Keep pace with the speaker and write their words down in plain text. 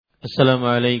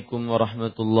Assalamualaikum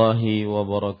warahmatullahi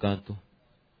wabarakatuh.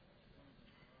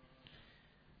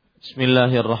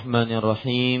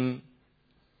 Bismillahirrahmanirrahim.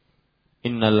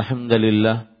 Innal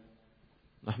hamdalillah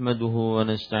nahmaduhu wa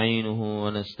nasta'inuhu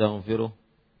wa nastaghfiruh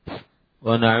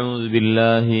wa na'udzu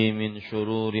billahi min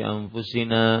shururi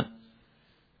anfusina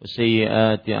wa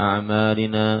sayyiati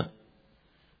a'malina.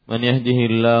 Man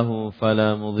yahdihillahu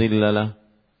fala mudilla lahu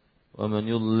wa man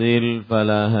yudlil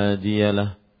fala hadiya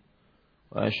lahu.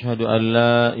 وأشهد أن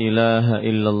لا إله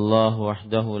إلا الله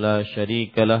وحده لا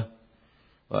شريك له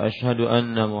وأشهد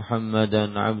أن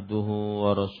محمدا عبده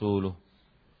ورسوله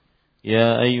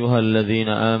يا أيها الذين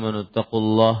آمنوا اتقوا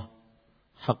الله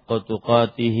حق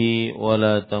تقاته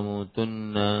ولا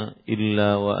تموتن إلا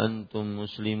وأنتم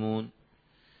مسلمون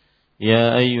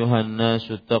يا أيها الناس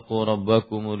اتقوا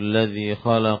ربكم الذي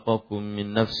خلقكم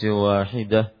من نفس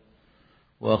واحدة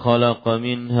وخلق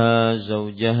منها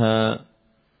زوجها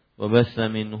وبث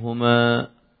منهما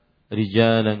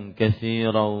رجالا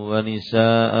كثيرا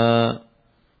ونساء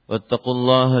واتقوا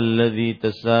الله الذي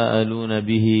تساءلون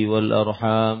به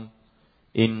والأرحام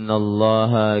إن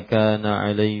الله كان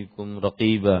عليكم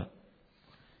رقيبا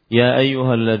يا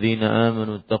أيها الذين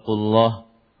آمنوا اتقوا الله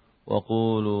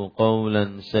وقولوا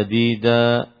قولا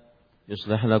سديدا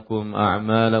يصلح لكم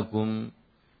أعمالكم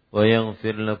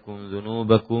ويغفر لكم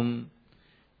ذنوبكم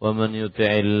ومن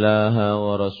يطع الله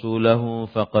ورسوله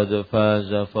فقد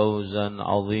فاز فوزا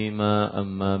عظيما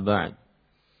أما بعد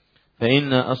فإن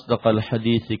أصدق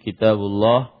الحديث كتاب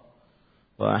الله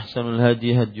وأحسن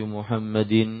الهدي هدي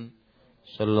محمد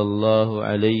صلى الله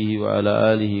عليه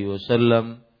وعلى آله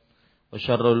وسلم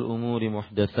وشر الأمور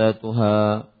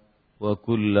محدثاتها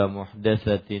وكل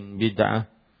محدثة بدعة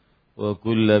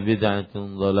وكل بدعة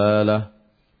ضلالة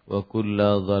وكل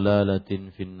ضلالة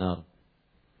في النار.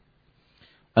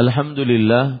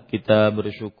 Alhamdulillah, kita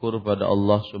bersyukur pada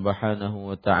Allah Subhanahu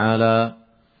wa taala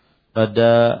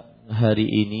pada hari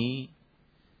ini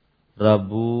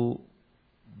Rabu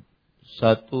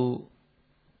 1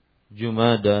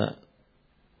 Jumada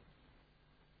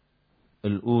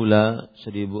al-Ula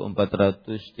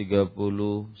 1439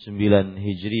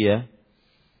 Hijriah,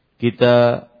 kita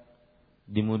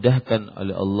dimudahkan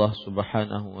oleh Allah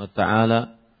Subhanahu wa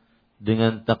taala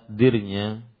dengan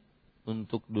takdirnya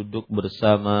untuk duduk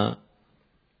bersama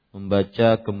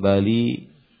membaca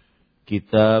kembali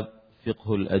kitab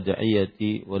Fiqhul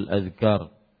Ad'iyati wal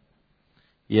Adhkar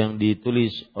yang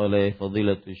ditulis oleh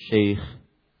Fadilatul Syekh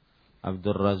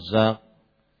Abdul Razzaq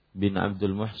bin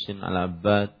Abdul Muhsin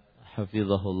Al-Abbad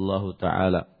hafizahullahu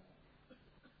ta'ala.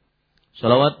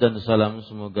 Salawat dan salam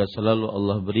semoga selalu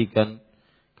Allah berikan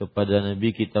kepada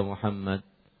Nabi kita Muhammad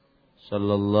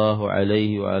sallallahu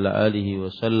alaihi wa ala alihi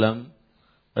wasallam,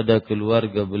 pada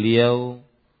keluarga beliau,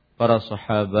 para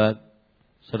sahabat,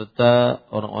 serta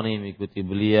orang-orang yang mengikuti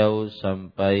beliau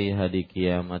sampai hari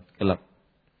kiamat kelak.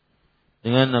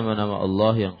 Dengan nama-nama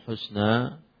Allah yang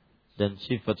husna dan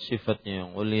sifat-sifatnya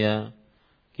yang mulia,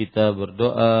 kita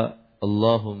berdoa,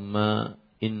 Allahumma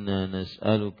inna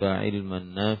nas'aluka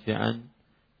ilman nafi'an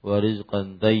wa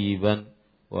rizqan tayyiban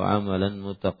wa amalan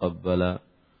mutaqabbala.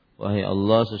 Wahai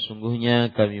Allah,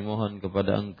 sesungguhnya kami mohon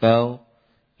kepada Engkau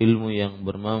ilmu yang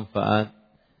bermanfaat,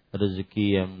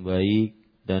 rezeki yang baik,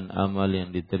 dan amal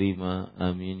yang diterima.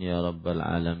 Amin ya rabbal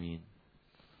alamin.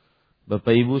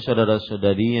 Bapak Ibu,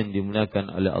 saudara-saudari yang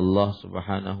dimuliakan oleh Allah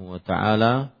Subhanahu wa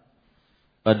taala,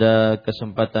 pada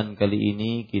kesempatan kali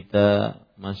ini kita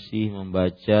masih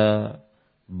membaca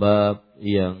bab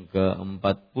yang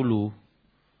ke-40,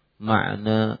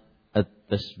 makna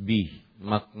at-tasbih,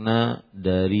 makna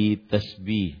dari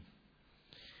tasbih.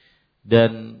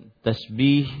 Dan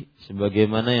tasbih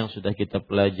sebagaimana yang sudah kita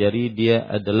pelajari, dia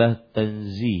adalah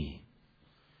tanzih,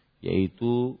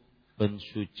 yaitu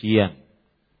pensucian.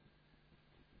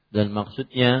 Dan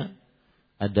maksudnya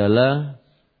adalah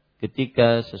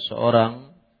ketika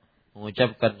seseorang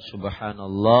mengucapkan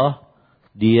subhanallah,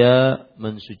 dia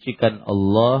mensucikan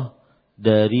Allah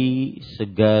dari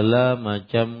segala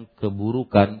macam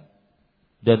keburukan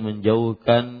dan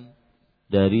menjauhkan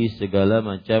dari segala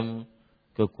macam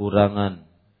kekurangan.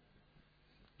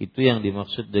 Itu yang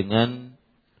dimaksud dengan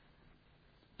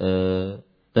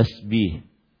tasbih.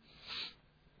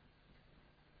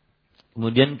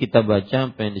 Kemudian kita baca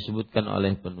apa yang disebutkan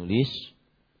oleh penulis.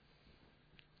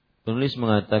 Penulis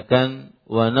mengatakan,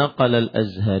 wa naqala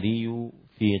al-Azhari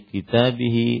fi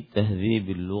kitabih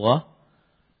Tahdhib al-Lughah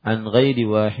an ghairi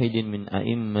wahidin min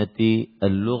a'immati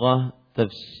al-lughah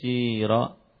tafsir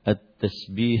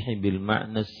at-tasbih bil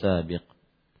ma'na as-sabiq.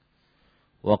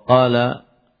 وقال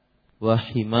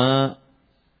وحما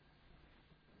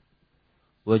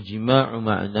وجماع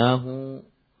معناه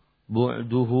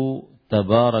بعده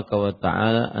tabaraka wa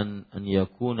ta'ala an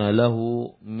yakuna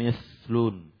lahu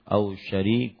mithlun aw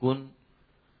syarikun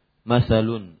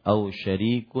mathalun aw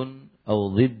syarikun aw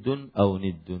dhiddun aw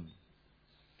niddun.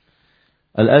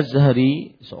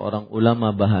 Al-Azhari, seorang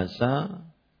ulama bahasa,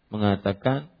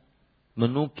 mengatakan,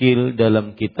 menukil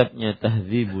dalam kitabnya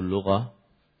Tahdzibul Lughah.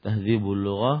 Tahdzibul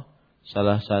Lughah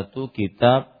salah satu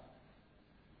kitab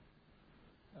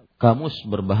kamus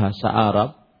berbahasa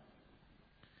Arab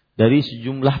dari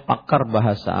sejumlah pakar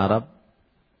bahasa Arab,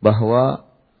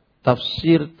 bahwa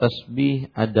tafsir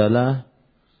tasbih adalah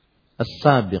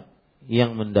as-sabiq,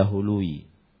 yang mendahului.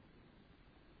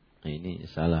 Nah, ini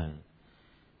salah.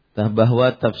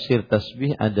 Bahwa tafsir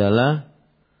tasbih adalah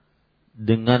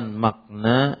dengan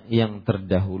makna yang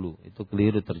terdahulu. Itu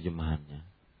keliru terjemahannya.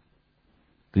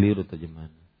 Keliru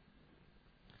terjemahannya.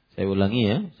 Saya ulangi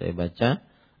ya, saya baca.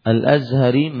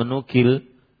 Al-Azhari menukil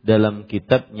dalam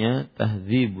kitabnya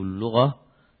Tahdzibul Lughah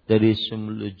dari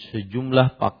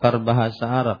sejumlah pakar bahasa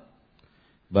Arab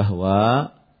bahwa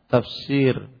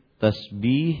tafsir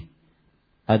tasbih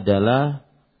adalah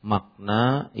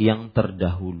makna yang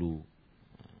terdahulu,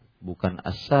 bukan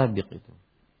as-sabiq itu.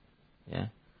 Ya.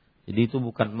 Jadi itu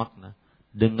bukan makna,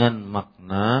 dengan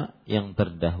makna yang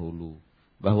terdahulu.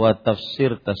 Bahwa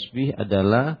tafsir tasbih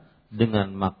adalah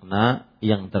dengan makna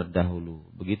yang terdahulu.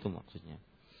 Begitu maksudnya.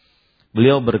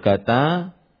 Beliau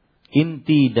berkata,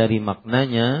 inti dari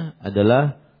maknanya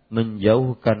adalah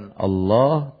menjauhkan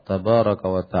Allah tabaraka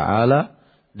wa ta'ala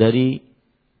dari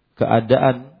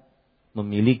keadaan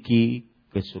memiliki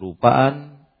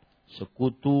keserupaan,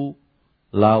 sekutu,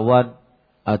 lawan,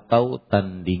 atau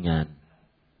tandingan.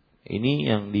 Ini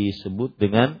yang disebut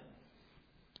dengan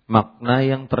makna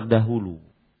yang terdahulu,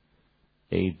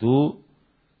 yaitu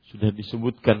sudah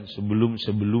disebutkan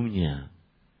sebelum-sebelumnya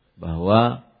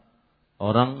bahwa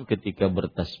orang ketika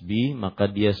bertasbih maka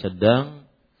dia sedang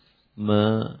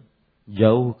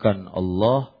menjauhkan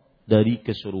Allah dari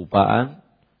keserupaan,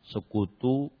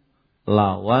 sekutu,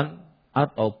 lawan,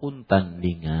 ataupun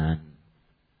tandingan.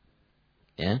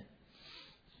 Ya.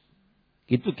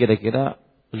 Itu kira-kira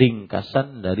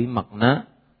ringkasan dari makna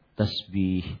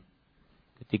tasbih.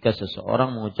 Ketika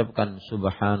seseorang mengucapkan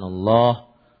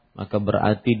subhanallah, maka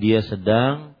berarti dia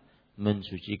sedang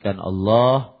mensucikan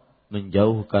Allah,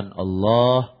 menjauhkan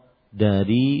Allah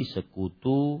dari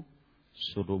sekutu,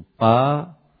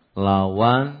 serupa,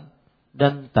 lawan,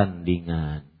 dan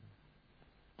tandingan.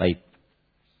 Baik.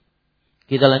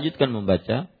 Kita lanjutkan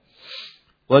membaca.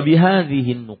 Wa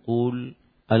bihadhihi an-nuqul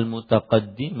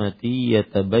al-mutaqaddimati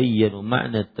yatabayyanu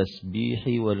ma'na at-tasbih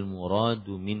wal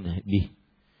muradu minhu bih.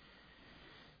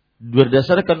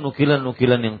 Berdasarkan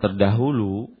nukilan-nukilan yang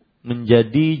terdahulu,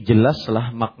 menjadi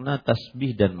jelaslah makna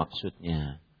tasbih dan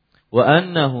maksudnya. Wa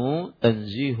annahu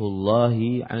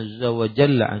tanzihullahi azza wa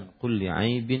jalla an kulli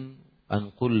aibin,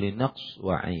 an kulli naqs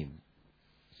wa aib.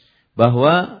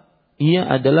 Bahwa ia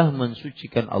adalah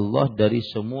mensucikan Allah dari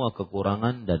semua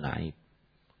kekurangan dan aib.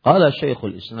 Qala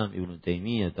Syekhul Islam Ibnu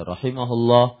Taimiyah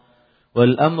rahimahullah,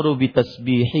 wal amru bi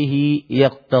tasbihihi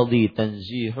yaqtadi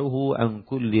tanzihuhu an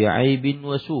kulli aibin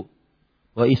wa su'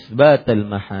 wa itsbat al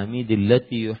mahamid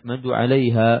allati yuhmadu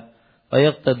 'alayha fa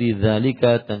yaqtadi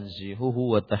dzalika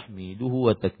tanzihuhu wa tahmiduhu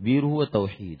wa takbiruhu wa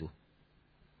tauhiduhu.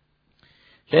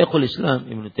 Syekhul Islam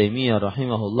Ibnu Taimiyah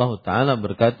rahimahullahu taala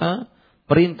berkata,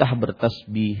 perintah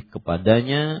bertasbih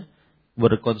kepadanya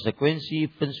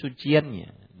berkonsekuensi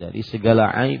pensuciannya dari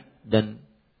segala aib dan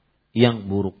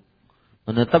yang buruk.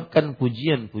 Menetapkan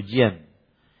pujian-pujian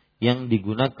yang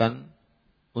digunakan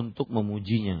untuk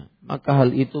memujinya. Maka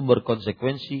hal itu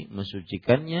berkonsekuensi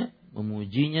mensucikannya,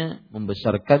 memujinya,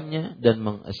 membesarkannya, dan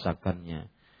mengesakannya.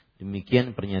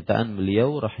 Demikian pernyataan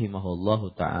beliau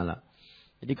rahimahullahu ta'ala.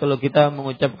 Jadi kalau kita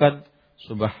mengucapkan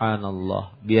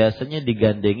subhanallah, biasanya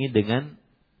digandengi dengan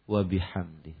wa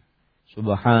bihamdi.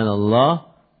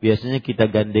 Subhanallah biasanya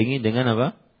kita gandengi dengan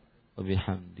apa? Wa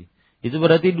bihamdi. Itu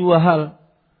berarti dua hal.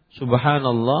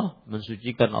 Subhanallah,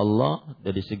 mensucikan Allah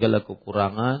dari segala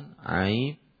kekurangan,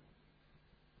 aib.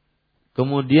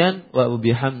 Kemudian wa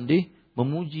bihamdi,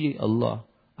 memuji Allah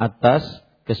atas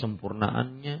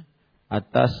kesempurnaannya,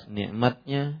 atas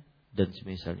nikmatnya, dan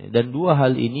semisalnya. Dan dua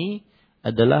hal ini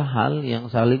adalah hal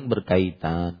yang saling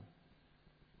berkaitan.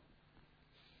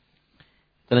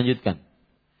 Kita lanjutkan.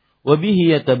 Wa bihi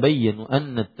yatabayyanu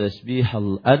anna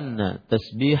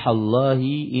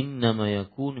tasbihallahi innama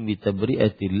yakunu bi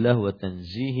tabri'atillah wa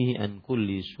tanzihihi an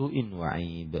kulli su'in wa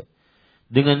 'aib.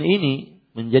 Dengan ini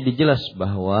menjadi jelas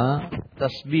bahwa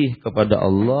tasbih kepada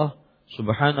Allah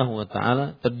Subhanahu wa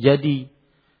taala terjadi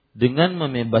dengan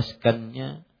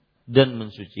membebaskannya dan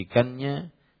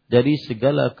mensucikannya dari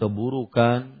segala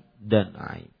keburukan dan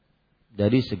aib.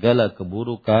 dari segala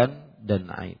keburukan dan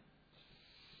aib.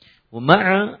 Wa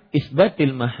ma'a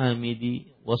isbatil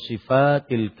mahamidi wa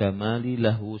sifatil kamali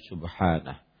lahu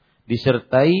subhanah.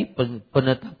 Disertai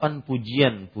penetapan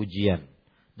pujian-pujian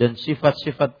dan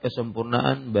sifat-sifat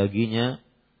kesempurnaan baginya,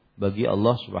 bagi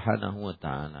Allah Subhanahu wa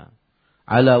taala.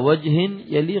 Ala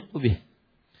wajhin yaliqu bih.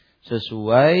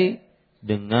 Sesuai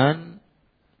dengan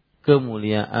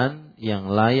kemuliaan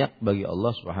yang layak bagi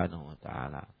Allah Subhanahu wa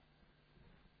taala.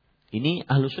 Ini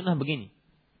ahlu sunnah begini.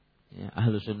 Ya,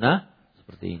 ahlu sunnah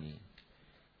seperti ini.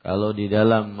 Kalau di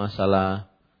dalam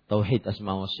masalah tauhid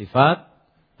asma wa sifat,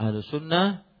 ahlu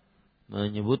sunnah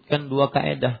menyebutkan dua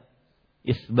kaidah.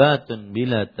 Isbatun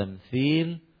bila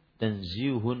tamthil,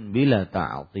 tanzihun bila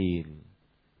ta'til.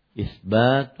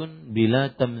 Isbatun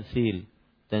bila tamthil,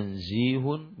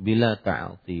 tanzihun bila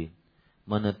ta'til.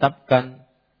 Menetapkan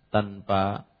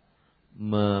tanpa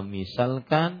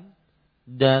memisalkan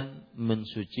dan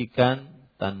mensucikan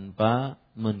tanpa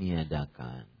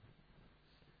meniadakan.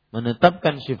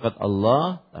 Menetapkan sifat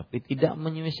Allah tapi tidak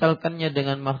memisalkannya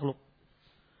dengan makhluk.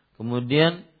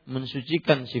 Kemudian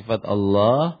mensucikan sifat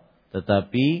Allah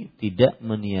tetapi tidak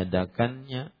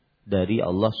meniadakannya dari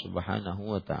Allah Subhanahu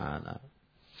wa taala.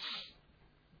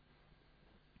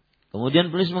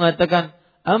 Kemudian penulis mengatakan,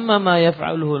 amma ma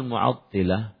yaf'aluhu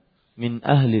al-mu'attilah min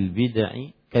ahli al-bid'ah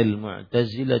kal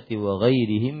mu'tazilati wa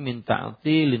ghairihim min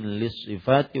ta'tilin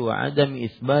lis-sifati wa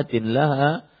 'adami isbatin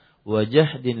laha wa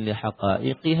jahdin li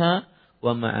haqa'iqiha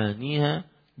wa ma'aniha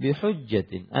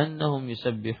bihujjatin annahum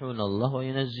yusabbihuna Allah wa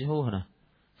yunazzihunahu.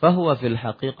 فهو في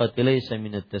الحقيقة ليس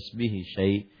من التسبيح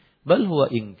شيء بل هو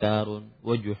إنكار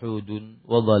وجحود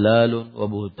وضلال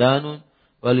وبهتان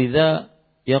ولذا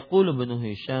يقول ابن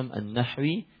هشام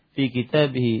النحوي في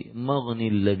كتابه مغني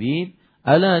اللبيب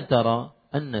ألا ترى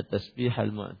أن تسبيح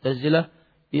المعتزلة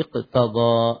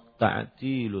اقتضى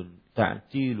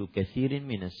تعتيل كثير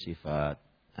من الصفات.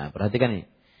 Nah, perhatikan ini.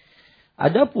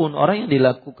 Adapun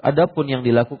yang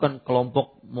dilakukan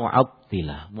kelompok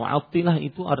Mu'attilah. Mu'attilah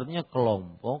itu artinya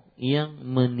kelompok yang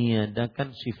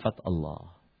meniadakan sifat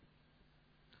Allah.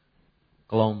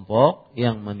 Kelompok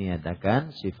yang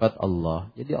meniadakan sifat Allah.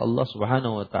 Jadi Allah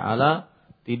Subhanahu wa taala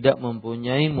tidak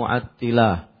mempunyai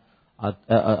mu'attilah,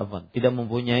 tidak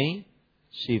mempunyai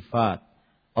sifat.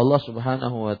 Allah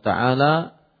Subhanahu wa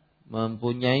taala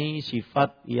mempunyai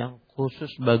sifat yang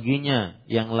khusus baginya,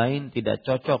 yang lain tidak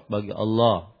cocok bagi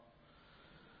Allah.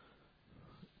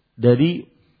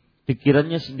 Dari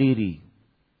pikirannya sendiri.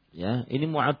 Ya, ini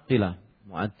mu'attilah.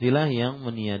 Mu'attilah yang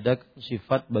meniadakan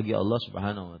sifat bagi Allah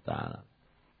Subhanahu wa taala.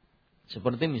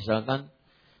 Seperti misalkan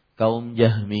kaum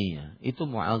Jahmiyah, itu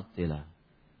mu'attilah.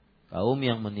 Kaum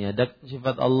yang meniadakan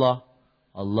sifat Allah.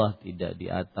 Allah tidak di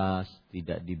atas,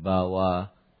 tidak di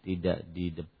bawah, tidak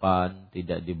di depan,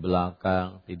 tidak di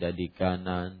belakang, tidak di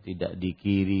kanan, tidak di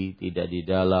kiri, tidak di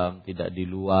dalam, tidak di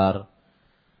luar.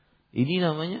 Ini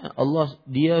namanya Allah,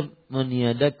 dia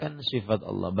meniadakan sifat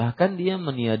Allah. Bahkan dia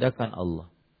meniadakan Allah.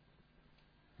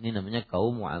 Ini namanya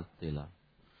kaum Mu'attilah.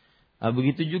 Nah,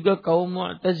 begitu juga kaum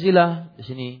Mu'tazilah di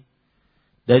sini.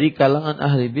 Dari kalangan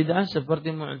ahli bid'ah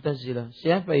seperti Mu'tazilah.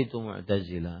 Siapa itu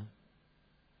Mu'tazilah?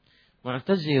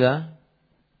 Mu'tazilah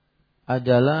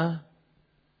adalah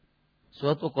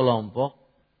suatu kelompok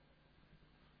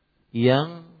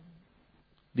yang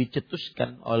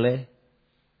dicetuskan oleh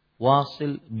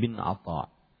Wasil bin Atha.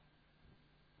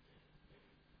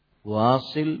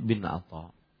 Wasil bin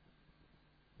Atha.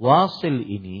 Wasil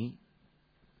ini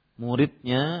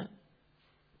muridnya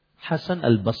Hasan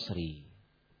al-Basri.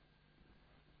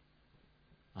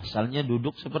 Asalnya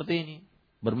duduk seperti ini,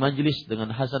 bermajlis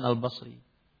dengan Hasan al-Basri.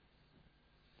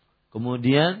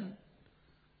 Kemudian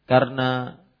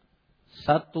karena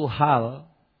satu hal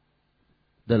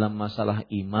dalam masalah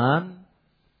iman,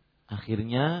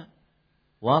 akhirnya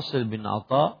Wasil bin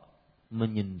Atha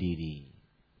menyendiri.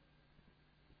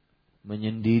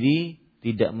 Menyendiri,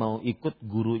 tidak mau ikut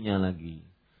gurunya lagi.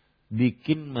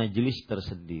 Bikin majelis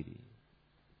tersendiri.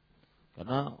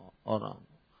 Karena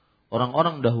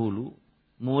orang-orang dahulu,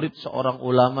 murid seorang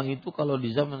ulama itu kalau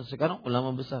di zaman sekarang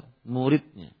ulama besar,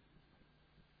 muridnya.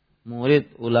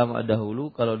 Murid ulama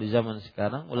dahulu kalau di zaman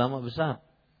sekarang ulama besar.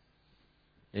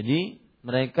 Jadi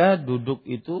mereka duduk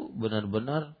itu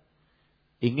benar-benar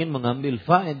ingin mengambil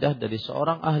faedah dari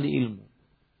seorang ahli ilmu.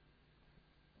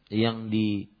 Yang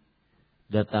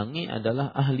didatangi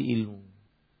adalah ahli ilmu.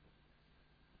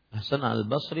 Hasan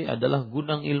al-Basri adalah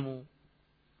gudang ilmu.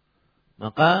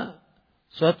 Maka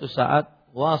suatu saat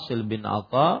Wasil bin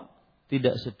Atha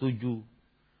tidak setuju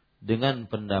dengan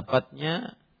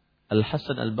pendapatnya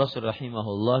Al-Hasan al-Basri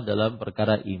rahimahullah dalam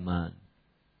perkara iman.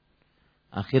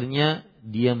 Akhirnya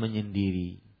dia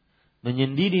menyendiri.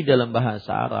 Menyendiri dalam bahasa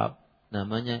Arab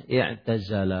namanya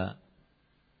i'tazala.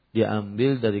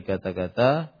 Diambil dari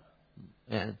kata-kata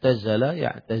i'tazala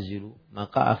ya'tazilu.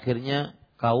 Maka akhirnya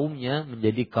kaumnya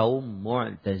menjadi kaum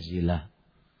Mu'tazilah.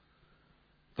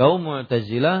 Kaum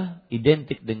Mu'tazilah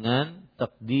identik dengan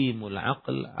taqdimul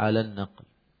aql 'ala an-naql.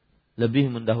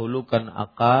 Lebih mendahulukan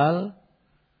akal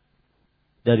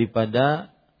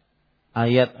daripada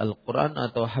ayat Al-Quran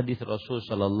atau hadis Rasul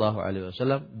sallallahu alaihi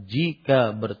wasallam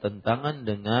jika bertentangan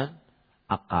dengan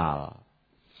akal.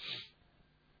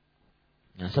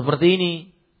 Nah, seperti ini.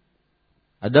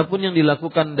 Adapun yang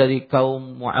dilakukan dari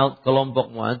kelompok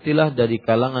Mu'tazilah dari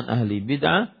kalangan ahli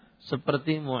bid'ah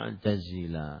seperti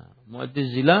Mu'tazilah.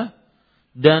 Mu'tazilah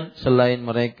dan selain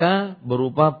mereka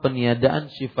berupa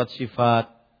peniadaan sifat-sifat.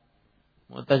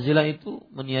 Mu'tazilah itu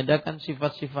meniadakan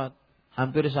sifat-sifat.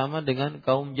 Hampir sama dengan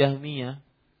kaum Jahmiyah.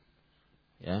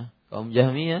 Ya, kaum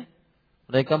Jahmiyah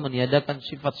mereka meniadakan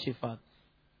sifat-sifat.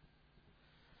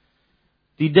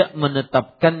 Tidak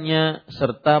menetapkannya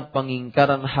serta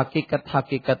pengingkaran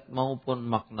hakikat-hakikat maupun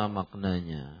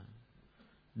makna-maknanya.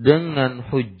 Dengan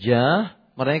hujjah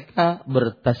mereka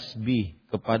bertasbih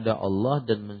kepada Allah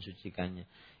dan mensucikannya.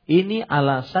 Ini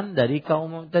alasan dari kaum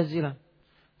Mu'tazilah.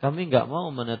 Kami enggak mau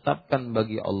menetapkan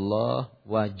bagi Allah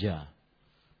wajah.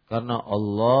 Karena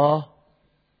Allah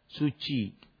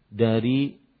suci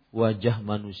dari wajah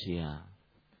manusia.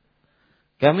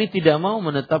 Kami tidak mau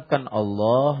menetapkan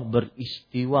Allah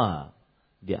beristiwa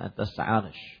di atas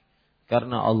arsy.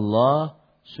 Karena Allah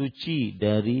suci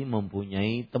dari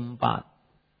mempunyai tempat.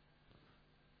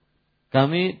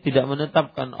 Kami tidak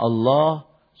menetapkan Allah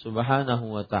subhanahu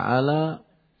wa ta'ala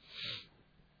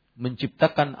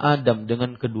menciptakan Adam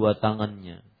dengan kedua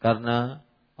tangannya. Karena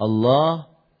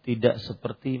Allah tidak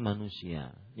seperti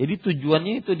manusia. Jadi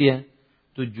tujuannya itu dia.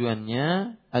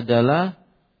 Tujuannya adalah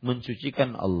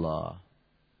mensucikan Allah.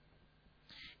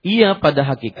 Ia pada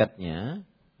hakikatnya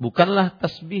bukanlah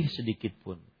tasbih sedikit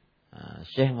pun. Nah,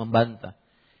 Syekh membantah.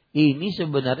 Ini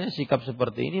sebenarnya sikap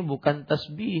seperti ini bukan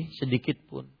tasbih sedikit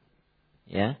pun.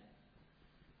 Ya.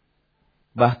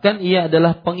 Bahkan ia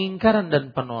adalah pengingkaran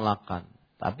dan penolakan.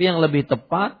 Tapi yang lebih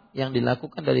tepat yang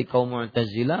dilakukan dari kaum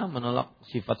Mu'tazilah menolak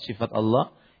sifat-sifat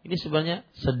Allah, ini sebenarnya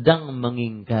sedang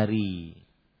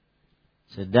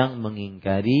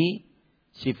mengingkari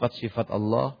sifat-sifat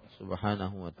Allah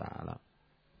Subhanahu wa taala.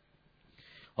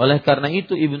 Oleh karena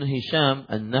itu Ibnu Hisham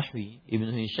An-Nahwi,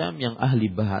 Ibnu Hisham yang ahli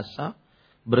bahasa,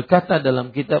 berkata dalam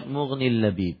kitab Mughnil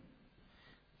Labib,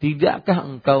 tidakkah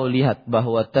engkau lihat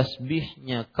bahwa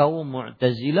tasbihnya kaum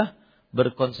Mu'tazilah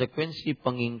berkonsekuensi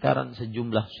pengingkaran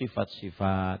sejumlah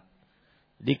sifat-sifat.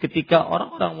 Jadi ketika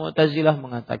orang-orang Mu'tazilah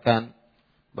mengatakan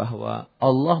bahwa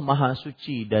Allah Maha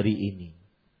Suci dari ini,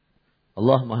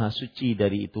 Allah Maha Suci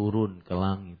dari turun ke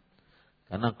langit.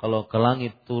 Karena kalau ke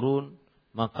langit turun,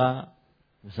 maka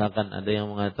misalkan ada yang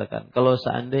mengatakan kalau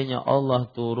seandainya Allah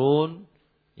turun,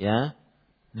 ya,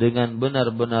 dengan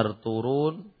benar-benar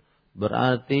turun,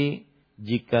 berarti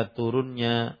jika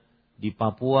turunnya di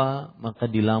Papua maka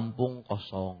di Lampung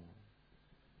kosong.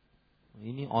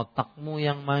 Ini otakmu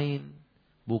yang main,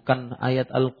 bukan ayat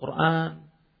Al-Qur'an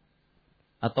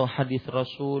atau hadis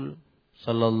Rasul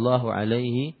sallallahu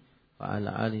alaihi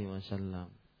wasallam.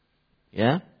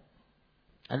 Ya?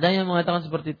 Ada yang mengatakan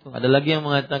seperti itu. Ada lagi yang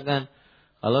mengatakan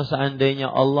kalau seandainya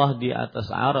Allah di atas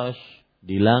arsy,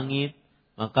 di langit,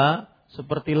 maka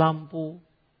seperti lampu.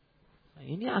 Nah,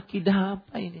 ini akidah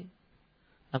apa ini?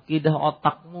 Akidah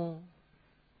otakmu.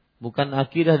 Bukan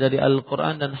akidah dari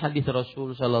Al-Quran dan hadis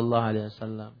Rasul sallallahu alaihi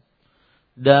wasallam.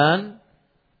 Dan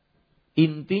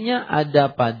intinya ada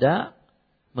pada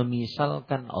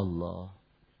memisalkan Allah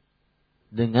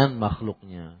dengan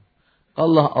makhluknya.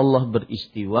 Kalau Allah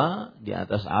beristiwa di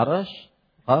atas arsy,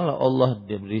 kalau Allah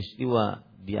beristiwa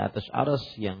di atas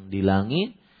arsy yang di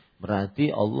langit,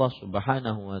 berarti Allah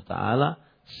Subhanahu wa taala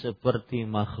seperti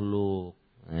makhluk.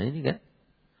 Nah, ini kan.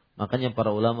 Makanya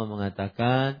para ulama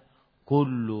mengatakan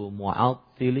kullu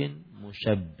mu'attilin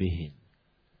musyabbihin.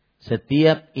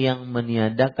 Setiap yang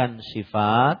meniadakan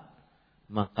sifat,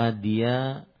 maka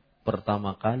dia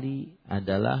pertama kali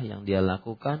adalah yang dia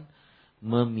lakukan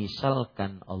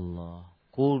memisalkan Allah.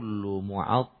 Kullu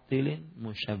mu'attilin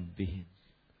musyabbihin.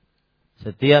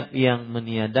 Setiap yang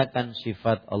meniadakan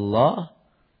sifat Allah,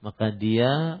 maka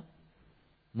dia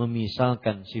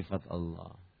memisalkan sifat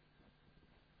Allah.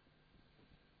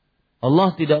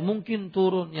 Allah tidak mungkin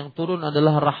turun, yang turun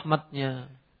adalah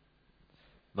rahmatnya.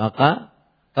 Maka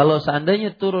kalau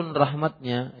seandainya turun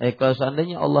rahmatnya, kalau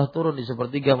seandainya Allah turun di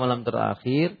sepertiga malam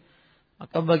terakhir,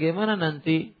 maka bagaimana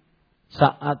nanti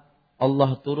saat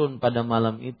Allah turun pada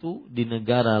malam itu di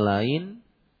negara lain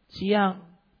siang?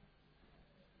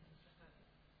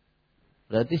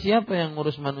 Berarti siapa yang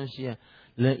ngurus manusia?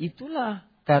 Lah itulah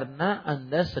karena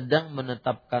Anda sedang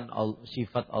menetapkan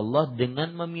sifat Allah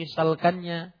dengan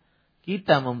memisalkannya.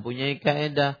 Kita mempunyai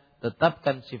kaidah,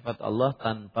 tetapkan sifat Allah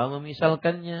tanpa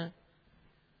memisalkannya.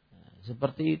 Nah,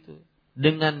 seperti itu.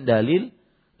 Dengan dalil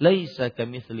laisa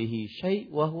kamitslihi syai'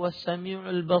 wa huwas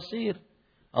samiul basir.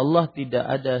 Allah tidak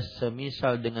ada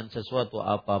semisal dengan sesuatu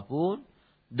apapun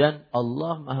dan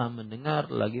Allah Maha mendengar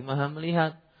lagi Maha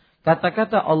melihat.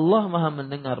 Kata-kata Allah Maha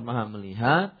mendengar, Maha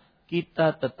melihat,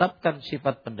 kita tetapkan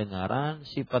sifat pendengaran,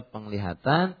 sifat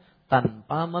penglihatan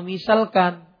tanpa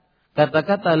memisalkan.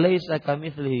 Kata-kata laisa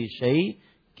kamitslihi syai',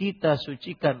 kita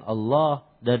sucikan Allah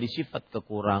dari sifat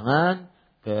kekurangan,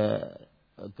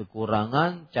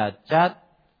 cacat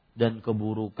dan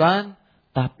keburukan,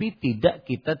 tapi tidak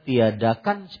kita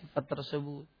tiadakan sifat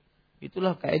tersebut.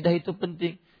 Itulah kaidah itu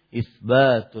penting.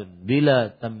 Isbatun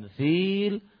bila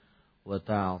tamtsil wa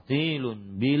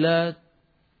ta'tilun bila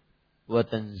wa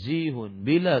tanzihun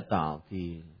bila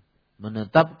ta'til.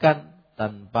 Menetapkan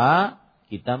tanpa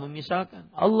kita memisalkan.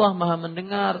 Allah Maha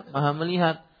mendengar, Maha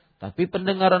melihat, tapi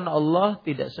pendengaran Allah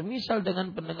tidak semisal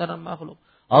dengan pendengaran makhluk.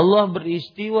 Allah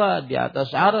beristiwa di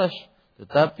atas arsy,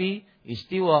 tetapi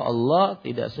istiwa Allah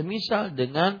tidak semisal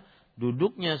dengan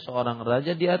duduknya seorang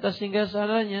raja di atas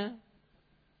singgasananya.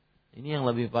 Ini yang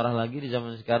lebih parah lagi di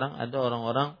zaman sekarang, ada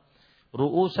orang-orang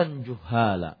ru'usan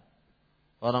juhala.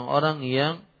 Orang-orang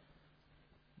yang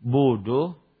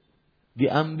bodoh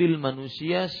dijadikan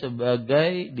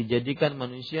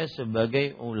manusia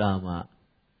sebagai ulama.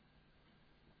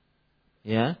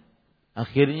 Ya.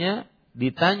 Akhirnya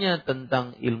ditanya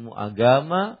tentang ilmu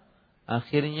agama,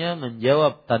 akhirnya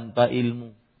menjawab tanpa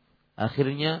ilmu.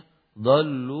 Akhirnya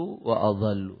dhallu wa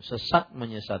adhallu, sesat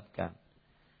menyesatkan.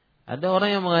 Ada orang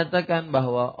yang mengatakan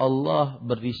bahwa Allah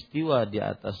beristiwa di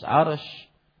atas arsy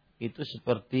itu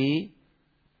seperti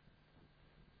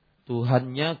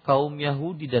Tuhannya kaum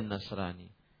Yahudi dan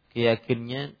Nasrani.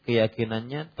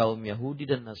 Keyakinannya kaum Yahudi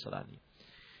dan Nasrani.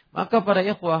 Maka para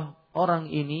ikhwah,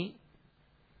 orang ini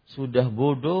sudah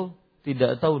bodoh,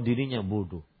 tidak tahu dirinya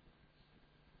bodoh,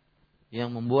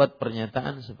 yang membuat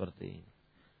pernyataan seperti ini.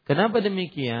 Kenapa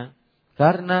demikian?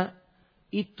 Karena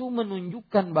itu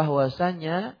menunjukkan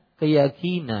bahwasanya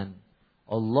keyakinan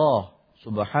Allah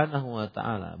Subhanahu wa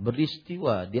ta'ala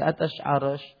beristiwa di atas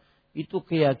arsy itu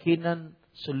keyakinan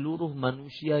seluruh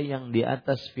manusia yang di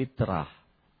atas fitrah.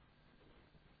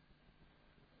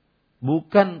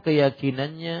 Bukan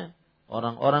keyakinannya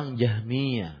orang-orang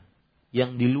Jahmiyah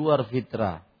yang di luar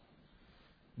fitrah.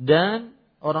 Dan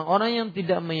orang-orang yang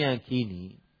tidak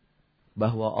meyakini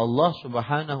bahwa Allah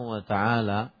Subhanahu wa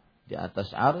ta'ala di atas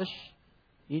arsy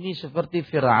ini seperti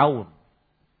Fir'aun.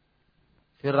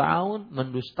 Fir'aun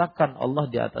mendustakan Allah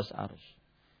di atas arsy.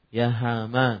 Ya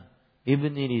Haman,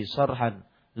 ibni li sarhan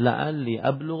la'alli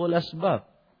ablughul asbab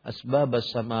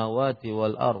as-samawati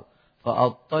wal ard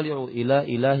fa'attali'u ila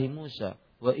ilahi Musa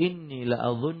wa inni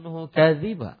la'adhunnuhu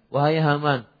kadhiba. Wahai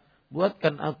Haman,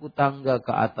 buatkan aku tangga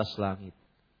ke atas langit,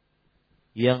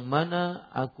 yang mana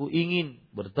aku ingin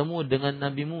bertemu dengan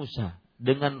Nabi Musa,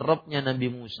 dengan Rabb-nya Nabi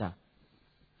Musa,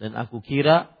 dan aku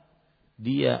kira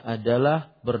dia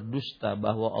adalah berdusta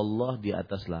bahwa Allah di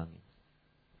atas langit.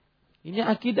 Ini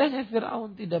akidahnya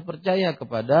Fir'aun, tidak percaya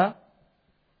kepada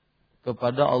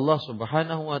Allah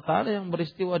Subhanahu wa ta'ala yang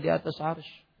beristiwa di atas arsy.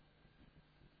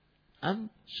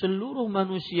 Seluruh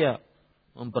manusia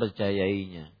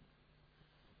mempercayainya.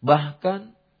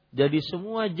 Bahkan jadi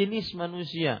semua jenis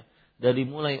manusia, dari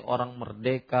mulai orang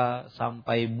merdeka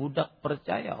sampai budak,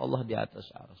 percaya Allah di atas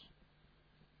arsy.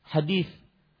 Hadis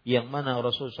yang mana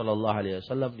Rasul sallallahu alaihi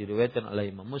wasallam diriwayatkan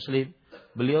oleh Imam Muslim,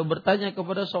 beliau bertanya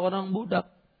kepada seorang budak,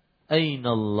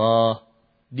 "Aina Allah?"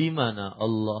 Di mana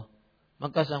Allah?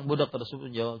 Maka sang budak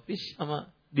tersebut menjawab, "Fis sama,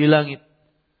 di langit."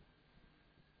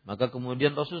 Maka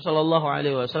kemudian Rasul sallallahu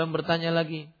alaihi wasallam bertanya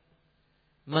lagi,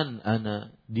 "Man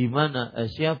ana?" Di mana,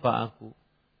 siapa aku?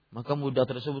 Maka budak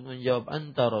tersebut menjawab,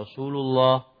 "Anta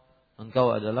Rasulullah."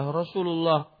 Engkau adalah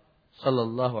Rasulullah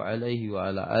sallallahu alaihi wa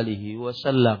ala alihi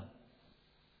wasallam.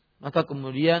 Maka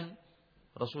kemudian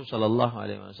Rasul sallallahu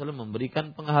alaihi wasallam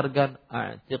memberikan penghargaan,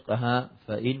 "A'tiqha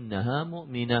fa innaha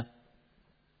mu'minah."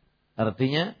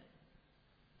 Artinya,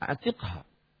 a'tiqha,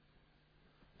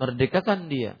 merdekakan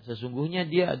dia, sesungguhnya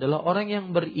dia adalah orang yang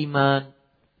beriman.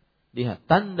 Lihat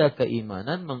tanda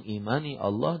keimanan, mengimani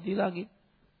Allah di langit.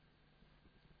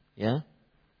 Ya.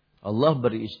 Allah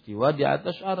beristiwa di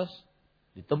atas arsy,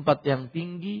 di tempat yang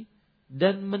tinggi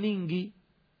dan meninggi.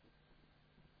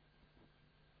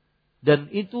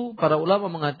 Dan itu para ulama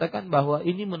mengatakan bahwa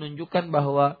ini menunjukkan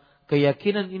bahwa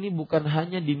keyakinan ini bukan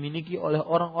hanya dimiliki oleh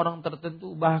orang-orang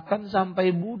tertentu, bahkan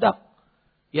sampai budak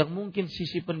yang mungkin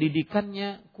sisi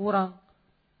pendidikannya kurang,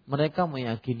 mereka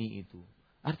meyakini itu.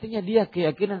 Artinya dia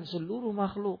keyakinan seluruh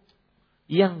makhluk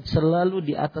yang selalu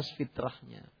di atas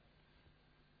fitrahnya.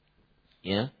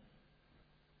 Ya.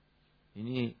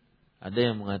 Ini ada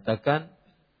yang mengatakan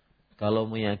kalau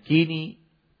meyakini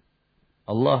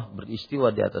Allah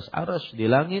beristiwa di atas arsy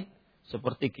di langit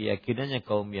seperti keyakinannya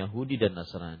kaum Yahudi dan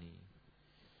Nasrani.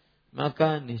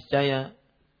 Maka niscaya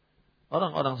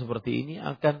orang-orang seperti ini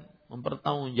akan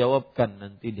mempertanggungjawabkan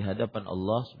nanti di hadapan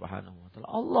Allah Subhanahu wa taala.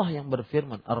 Allah yang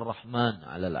berfirman Ar-Rahman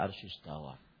 'alal 'arsy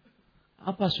istawa.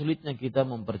 Apa sulitnya kita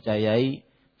mempercayai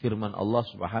firman Allah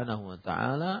Subhanahu wa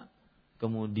taala,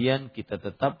 kemudian kita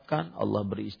tetapkan Allah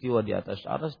beristiwa di atas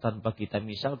arsy tanpa kita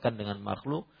misalkan dengan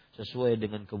makhluk sesuai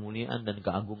dengan kemuliaan dan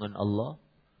keagungan Allah.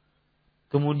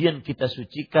 Kemudian kita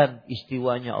sucikan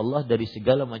istiwanya Allah dari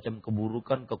segala macam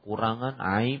keburukan, kekurangan,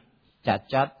 aib,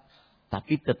 cacat,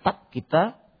 tapi tetap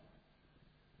kita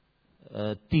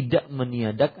tidak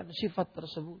meniadakan sifat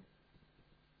tersebut.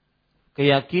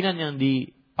 Keyakinan yang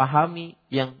dipahami,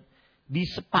 yang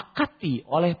disepakati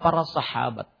oleh para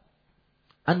sahabat.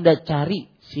 Anda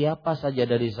cari siapa saja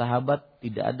dari sahabat,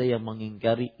 tidak ada yang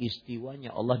mengingkari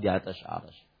istiwanya Allah di atas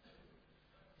arsy.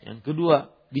 Yang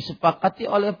kedua,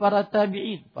 disepakati oleh para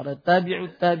tabi'in, para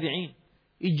tabi'ut tabi'in.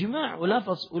 Ijma'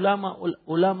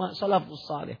 ulama salafus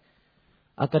salih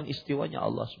akan istiwanya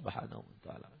Allah Subhanahu wa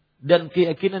taala. Dan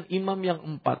keyakinan imam yang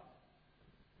 4.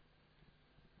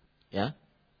 Ya,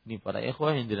 ini para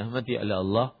ikhwah yang dirahmati oleh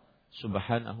Allah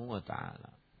Subhanahu wa taala.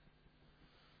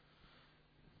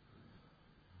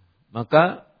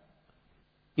 Maka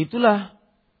itulah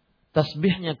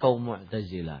tasbihnya kaum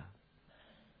Mu'tazilah.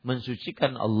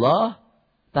 Mensucikan Allah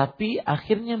tapi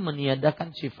akhirnya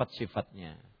meniadakan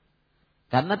sifat-sifatnya.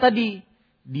 Karena tadi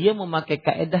dia memakai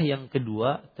kaedah yang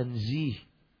kedua, tanzih,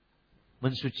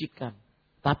 mensucikan.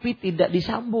 Tapi tidak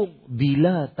disambung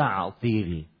bila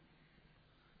ta'til.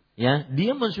 Ya,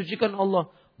 dia mensucikan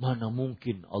Allah. Mana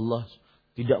mungkin Allah,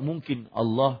 tidak mungkin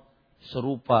Allah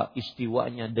serupa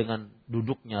istiwanya dengan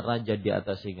duduknya raja di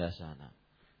atas singgasana.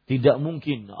 Tidak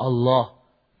mungkin Allah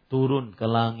turun ke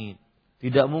langit.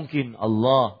 Tidak mungkin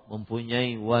Allah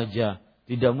mempunyai wajah.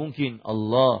 Tidak mungkin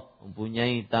Allah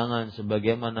mempunyai tangan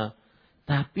sebagaimana.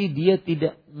 Tapi dia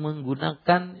tidak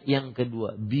menggunakan yang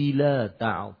kedua, bila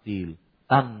ta'til,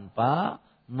 tanpa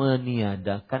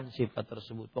meniadakan sifat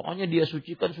tersebut. Pokoknya dia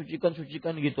sucikan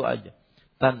gitu aja.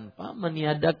 Tanpa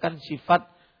meniadakan sifat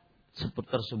seperti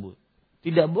tersebut.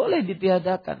 Tidak boleh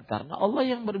ditiadakan karena Allah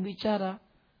yang berbicara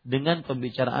dengan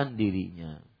pembicaraan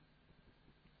dirinya.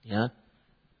 Ya.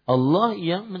 Allah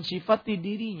yang mensifati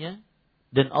dirinya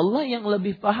dan Allah yang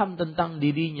lebih paham tentang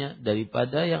dirinya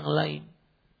daripada yang lain.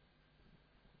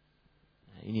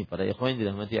 Nah, ini para ikhwan yang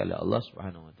dirahmati oleh Allah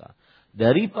Subhanahu wa taala.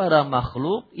 Dari para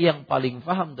makhluk yang paling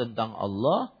paham tentang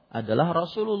Allah adalah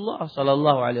Rasulullah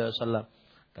sallallahu alaihi wasallam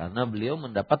karena beliau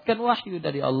mendapatkan wahyu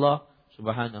dari Allah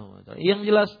Subhanahu wa taala. Yang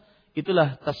jelas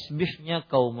itulah tasbihnya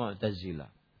kaum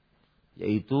Mu'tazilah,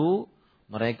 yaitu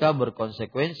mereka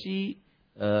berkonsekuensi,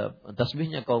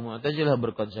 tasbihnya kaum Mu'tazilah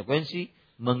berkonsekuensi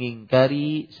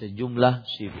mengingkari sejumlah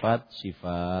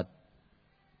sifat-sifat.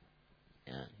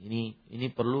 Ya, ini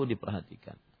perlu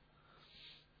diperhatikan.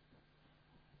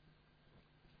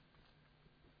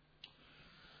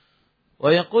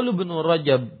 Wa yaqulu Ibnu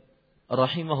Rajab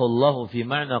rahimahullahu fi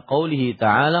ma'na qawlihi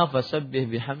ta'ala fasabbih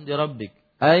bihamdi rabbik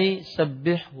ay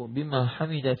sabbihhu bima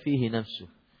hamida fihi nafsuh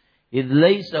id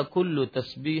laysa kullu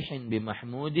tasbihin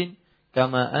bimahmudin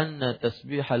kama anna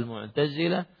tasbihal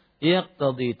mu'tazilah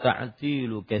yaqtadi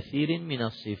ta'tilu katsirin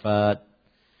minas sifat.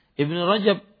 Ibnu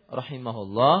Rajab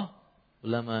rahimahullah,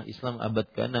 ulama Islam abad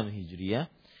ke-6 Hijriah,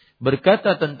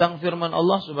 berkata tentang firman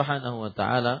Allah Subhanahu wa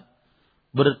taala,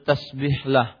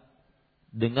 bertasbihlah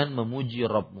dengan memuji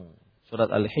Rabbmu.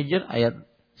 Surat Al-Hijr ayat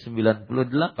 98.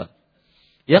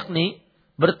 Yakni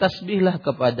bertasbihlah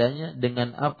kepadanya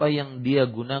dengan apa yang dia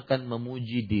gunakan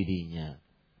memuji dirinya.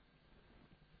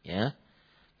 Ya.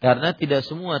 Karena tidak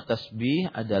semua tasbih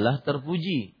adalah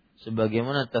terpuji.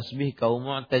 Sebagaimana tasbih kaum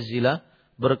Mu'tazilah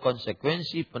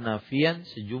berkonsekuensi penafian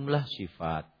sejumlah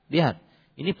sifat. Lihat,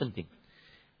 ini penting.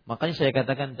 Makanya saya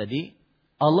katakan tadi,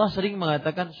 Allah sering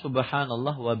mengatakan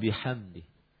subhanallah wa bihamdih.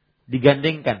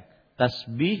 Digandengkan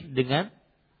tasbih dengan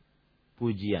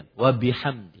pujian, wa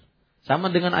bihamdi. Sama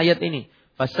dengan ayat ini,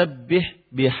 fasabbih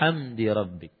bihamdi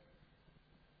rabbik.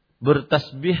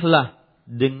 Bertasbihlah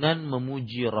dengan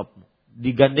memuji Rabbmu.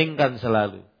 Digandengkan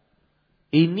selalu.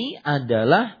 Ini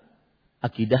adalah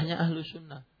akidahnya Ahlus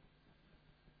Sunnah.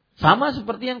 Sama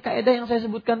seperti yang kaidah yang saya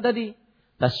sebutkan tadi.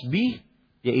 Tasbih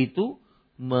yaitu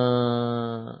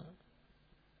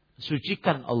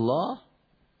mensucikan Allah,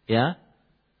 ya,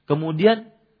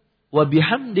 Kemudian wa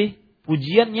bihamdih,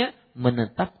 pujiannya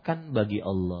menetapkan bagi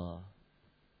Allah.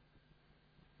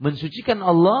 Mensucikan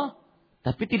Allah,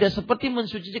 tapi tidak seperti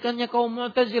mensucikannya kaum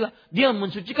Mu'tazilah. Dia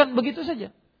mensucikan begitu saja,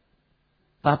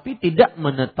 tapi tidak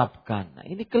menetapkan. Nah,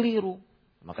 ini keliru.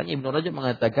 Makanya Ibnu Rajab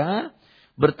mengatakan,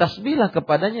 bertasbihlah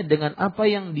kepadanya dengan apa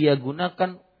yang dia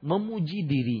gunakan memuji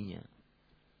dirinya.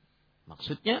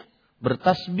 Maksudnya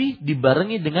bertasbih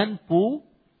dibarengi dengan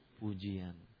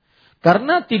pujian.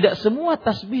 Karena tidak semua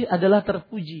tasbih adalah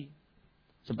terpuji.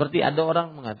 Seperti ada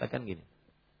orang mengatakan gini,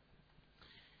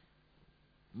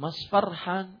 Mas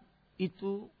Farhan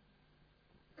itu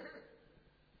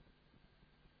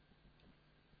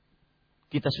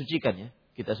kita sucikan ya,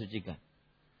 kita sucikan.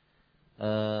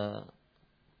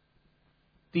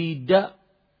 Tidak,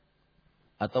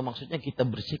 atau maksudnya kita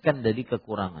bersihkan dari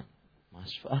kekurangan.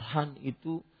 Mas Farhan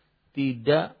itu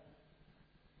tidak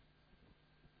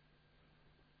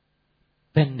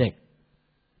pendek,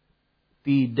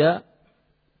 tidak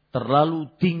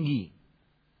terlalu tinggi,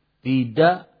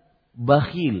 tidak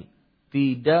bakhil,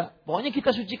 tidak, pokoknya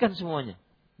kita sucikan semuanya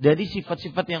dari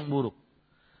sifat-sifat yang buruk.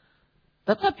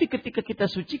 Tetapi ketika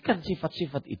kita sucikan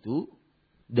sifat-sifat itu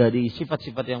dari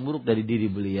sifat-sifat yang buruk dari diri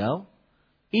beliau,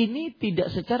 ini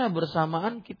tidak secara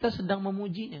bersamaan kita sedang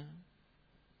memujinya.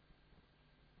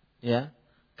 Ya,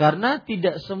 karena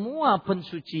tidak semua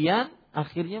pensucian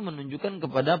akhirnya menunjukkan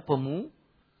kepada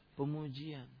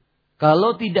pemujian.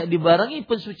 Kalau tidak dibarengi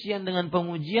pensucian dengan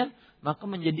pemujian, maka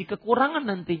menjadi kekurangan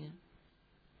nantinya.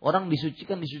 Orang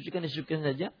disucikan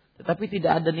saja, tetapi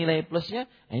tidak ada nilai plusnya,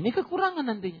 ini kekurangan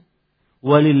nantinya.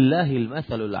 Walillahil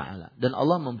matsalul a'la. Dan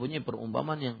Allah mempunyai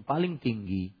perumpamaan yang paling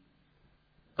tinggi.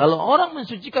 Kalau orang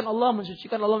mensucikan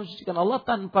Allah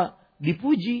tanpa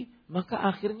dipuji, maka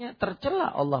akhirnya tercela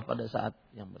Allah pada saat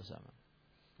yang bersama.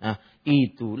 Nah,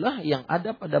 itulah yang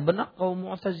ada pada benak kaum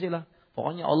Mu'tazilah.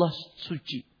 Pokoknya Allah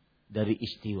suci dari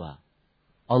istiwa.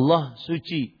 Allah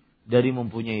suci dari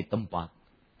mempunyai tempat.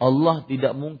 Allah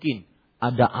tidak mungkin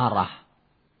ada arah.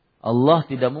 Allah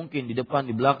tidak mungkin di depan,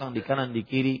 di belakang, di kanan, di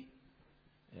kiri,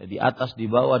 di atas, di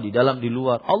bawah, di dalam, di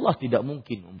luar. Allah tidak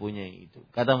mungkin mempunyai itu,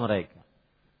 kata mereka.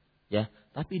 Ya,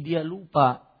 tapi dia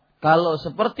lupa. Kalau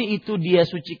seperti itu dia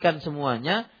sucikan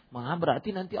semuanya, maka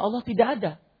berarti nanti Allah tidak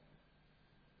ada.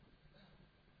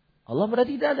 Allah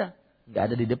berarti tidak ada. Enggak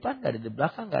ada di depan, enggak ada di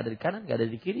belakang, enggak ada di kanan, enggak ada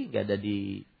di kiri, enggak ada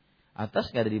di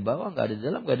atas, enggak ada di bawah, enggak ada di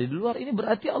dalam, enggak ada di luar. Ini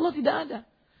berarti Allah tidak ada.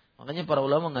 Makanya para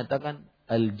ulama mengatakan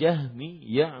Al-Jahmi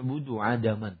ya'budu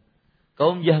adaman.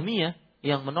 Kaum Jahmiyah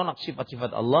yang menolak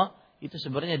sifat-sifat Allah, itu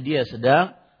sebenarnya dia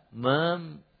sedang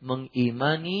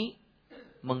mengimani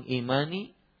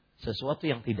sesuatu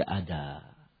yang tidak ada.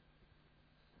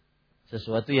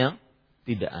 Sesuatu yang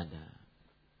tidak ada.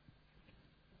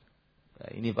 Nah,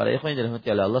 ini para ikhwan yang dirahmati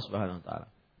oleh Allah Subhanahu wa taala.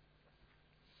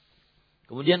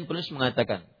 Kemudian penulis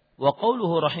mengatakan, wa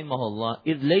qauluhu rahimahullah,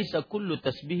 id laisa kullu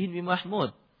tasbihin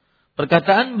bimahmud.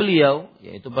 Perkataan beliau,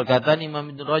 yaitu perkataan Imam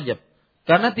Ibnu Rajab,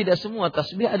 karena tidak semua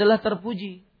tasbih adalah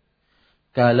terpuji.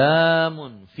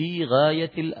 Kalamun fi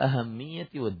ghayatil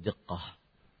ahammiyati wad diqqah.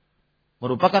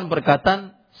 Merupakan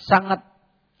perkataan sangat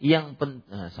yang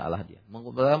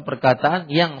merupakan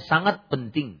perkataan yang sangat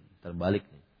penting,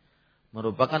 terbaliknya.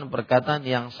 Merupakan perkataan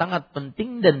yang sangat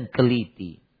penting dan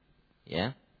teliti.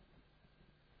 Ya.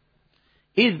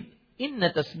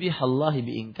 Inna tasbihallahi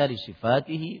bi inkari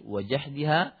sifatihi wa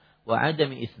jahdiha wa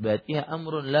adami isbatiha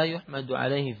amrun la yuhmadu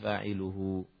alaihi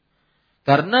fa'iluhu.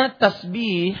 Karena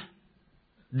tasbih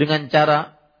dengan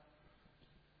cara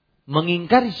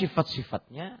mengingkari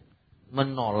sifat-sifatnya,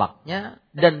 menolaknya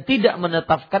dan tidak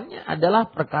menetapkannya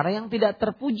adalah perkara yang tidak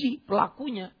terpuji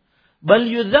pelakunya. Bal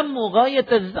yudhammu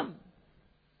ghayataz dzam.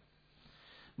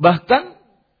 Bahkan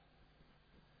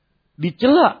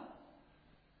dicela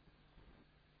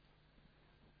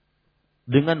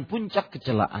dengan puncak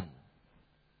kecelaan.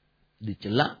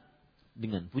 Dicela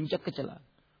dengan puncak kecelaan.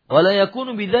 Wala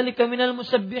yakunu bidzalika minal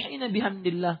musabbihina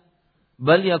bihamdillah,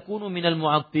 bal yakunu minal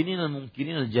mu'attilin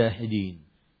al-munkirin al-jahidin.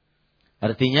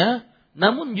 Artinya,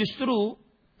 namun justru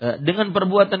dengan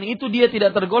perbuatan itu dia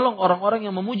tidak tergolong orang-orang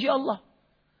yang memuji Allah.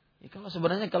 Ya,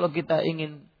 kalau kita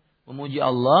ingin memuji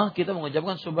Allah, kita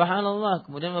mengucapkan subhanallah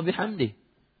kemudian wa bihamdih.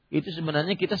 Itu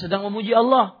sebenarnya kita sedang memuji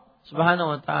Allah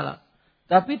Subhanahu wa taala.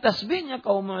 Tapi tasbihnya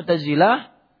kaum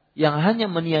Mu'tazilah yang hanya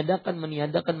meniadakan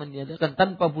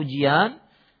tanpa pujian,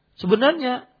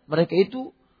 sebenarnya mereka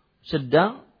itu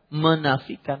sedang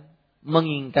menafikan,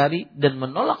 mengingkari dan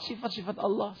menolak sifat-sifat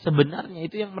Allah. Sebenarnya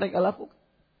itu yang mereka lakukan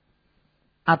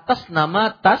atas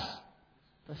nama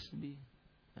tasbih.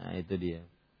 Nah, itu dia.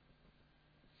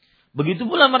 Begitu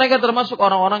pula mereka termasuk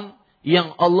orang-orang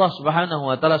yang Allah Subhanahu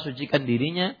wa taala sucikan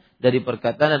dirinya dari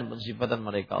perkataan dan pensifatan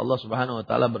mereka. Allah Subhanahu wa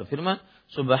taala berfirman,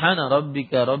 "Subhana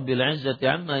rabbika rabbil izzati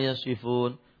amma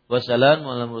yasifun wa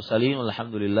salamun 'alal mursalin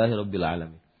walhamdulillahi rabbil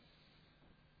alamin."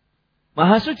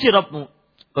 Maha suci Rabbmu,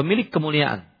 pemilik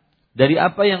kemuliaan, dari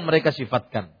apa yang mereka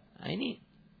sifatkan. Nah,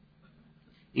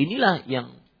 inilah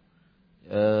yang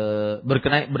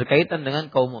berkaitan dengan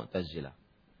kaum Mu'tazilah.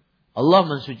 Allah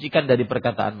mensucikan dari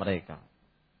perkataan mereka.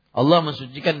 Allah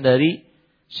mensucikan dari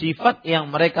sifat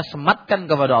yang mereka sematkan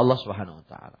kepada Allah Subhanahu wa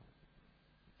taala.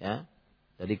 Ya,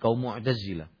 dari kaum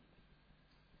Mu'tazilah.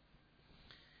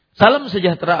 Salam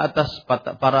sejahtera atas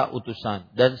para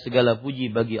utusan dan segala puji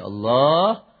bagi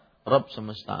Allah, Rabb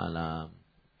semesta alam.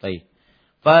 Baik.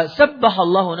 Fasabbaha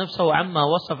Allahu nafsahu amma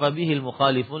wasafa bihi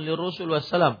al-mukhalifun lirrusul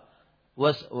wassalam.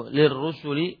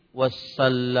 Lirrusuli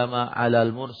wassallama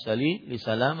 'alal mursali li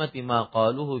salamati ma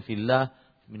qaluhu fillah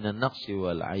minan naqsi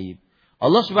wal aib.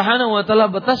 Allah Subhanahu wa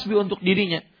taala bertasbih untuk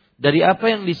dirinya dari apa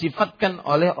yang disifatkan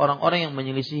oleh orang-orang yang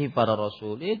menyelisihi para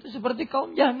rasul. Itu seperti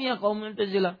kaum Jahmiyah, kaum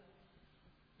Mu'tazilah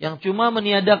yang cuma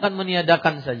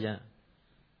meniadakan saja.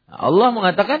 Allah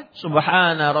mengatakan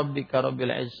subhana rabbika rabbil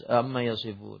izzati amma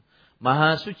yasifun.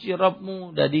 Maha suci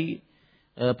Rabbmu dari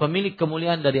pemilik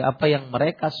kemuliaan dari apa yang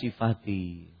mereka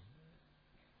sifati.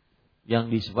 Yang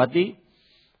disifati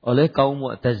oleh kaum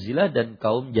Mu'tazilah dan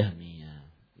kaum Jahmiyah,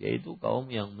 yaitu kaum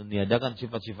yang meniadakan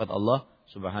sifat-sifat Allah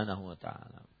Subhanahu wa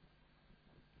taala.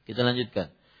 Kita lanjutkan.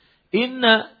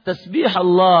 Inna tasbih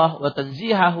Allah wa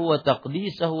tanzihahu wa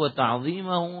taqdisahu wa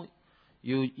ta'zimahu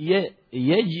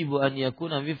yajibu an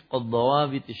yakuna wifqa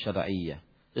ad-dawabit asy-syar'iyyah.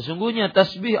 Sesungguhnya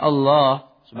tasbih Allah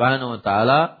Subhanahu wa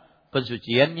taala,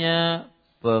 pensuciannya,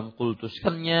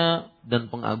 pengkultuskannya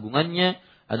dan pengagungannya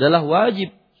adalah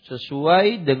wajib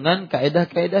sesuai dengan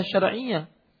kaidah-kaidah syar'iyyah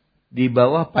di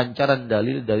bawah pancaran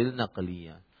dalil-dalil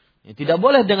naqliyah. Tidak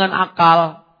boleh dengan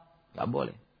akal, enggak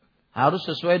boleh. Harus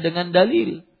sesuai dengan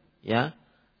dalil, ya.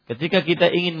 Ketika kita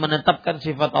ingin menetapkan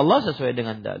sifat Allah sesuai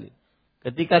dengan dalil.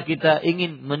 Ketika kita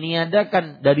ingin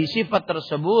meniadakan dari sifat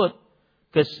tersebut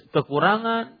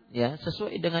kekurangan, ya,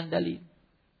 sesuai dengan dalil.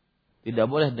 Tidak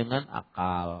boleh dengan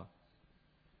akal.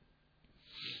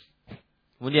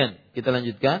 Kemudian kita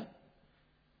lanjutkan.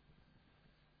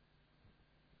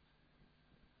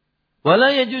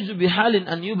 Wala yajuzu bihalin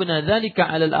an yubna dzalika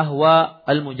 'ala al-ahwa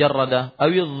al-mujarradah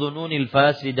aw adh-dhunun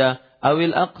al-fasida aw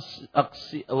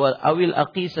al-aqisati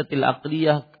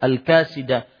al-aqliyah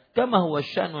al-kasida kama huwa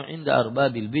asy-sya'nu 'inda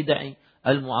arbabil bid'ah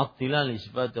al-mu'attilah li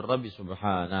sifatir Rabb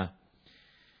subhanahu.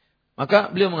 Maka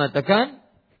beliau mengatakan,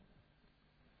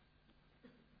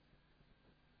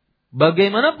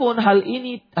 bagaimanapun hal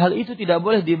itu tidak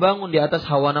boleh dibangun di atas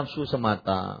hawa nafsu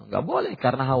semata. Enggak boleh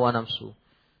karena hawa nafsu.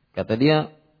 Kata dia,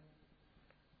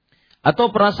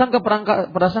 atau prasangka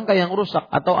yang rusak,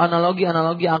 atau analogi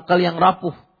akal yang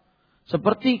rapuh,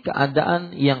 seperti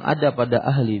keadaan yang ada pada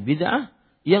ahli bid'ah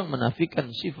yang menafikan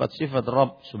sifat-sifat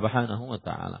Rabb Subhanahu wa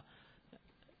taala.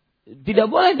 Tidak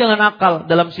boleh dengan akal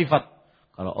dalam sifat.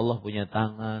 Kalau Allah punya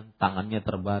tangan, tangannya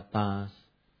terbatas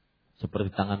seperti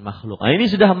tangan makhluk. Nah, ini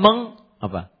sudah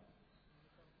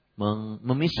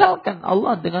memisalkan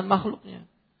Allah dengan makhluknya.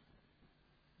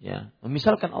 Ya,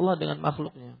 memisalkan Allah dengan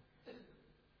makhluknya.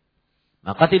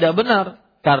 Maka tidak benar,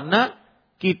 karena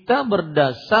kita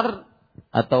berdasar,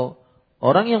 atau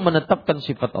orang yang menetapkan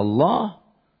sifat Allah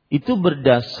itu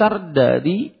berdasar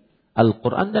dari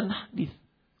Al-Quran dan hadis,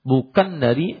 bukan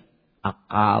dari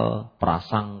akal,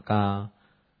 prasangka.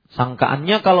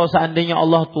 Sangkaannya kalau seandainya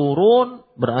Allah turun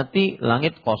berarti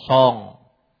langit kosong.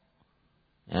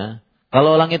 Ya.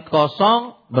 Kalau langit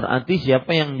kosong berarti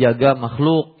siapa yang jaga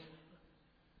makhluk?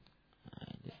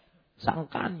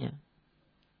 Sangkaannya.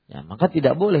 Ya, maka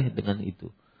tidak boleh dengan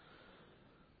itu.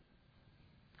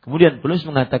 Kemudian penulis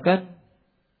mengatakan,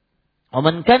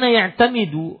 "Waman kana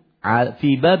ya'tamidu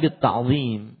fi bab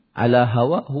at-ta'zim ala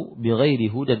hawahu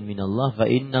bighairi hudan min Allah fa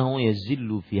innahu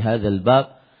yazillu fi hadzal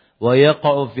bab wa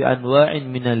yaqa'u fi anwa'in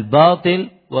min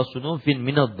al-batil wa sunufin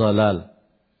min ad-dhalal."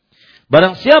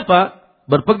 Barang siapa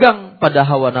berpegang pada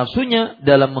hawa nafsunya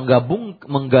dalam mengagungkan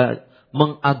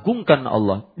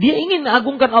Allah, dia ingin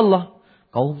mengagungkan Allah.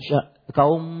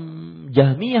 Kaum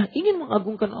Jahmiyah ingin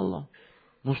mengagungkan Allah.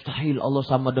 Mustahil Allah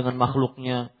sama dengan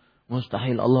makhluknya.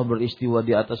 Mustahil Allah beristiwa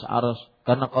di atas arsy.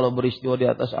 Karena kalau beristiwa di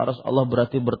atas arsy Allah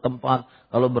berarti bertempat.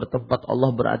 Kalau bertempat Allah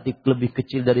berarti lebih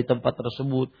kecil dari tempat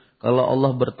tersebut. Kalau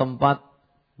Allah bertempat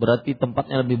berarti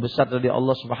tempatnya lebih besar dari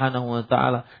Allah Subhanahu wa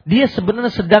taala. Dia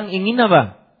sebenarnya sedang ingin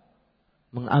apa?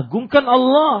 Mengagungkan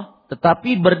Allah,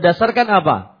 tetapi berdasarkan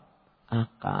apa?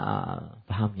 Akal.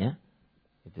 Paham ya?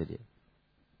 Itu dia.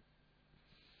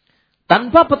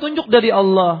 Tanpa petunjuk dari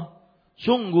Allah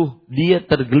Sungguh dia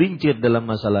tergelincir dalam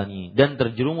masalah ini dan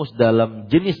terjerumus dalam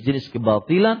jenis-jenis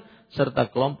kebatilan serta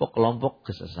kelompok-kelompok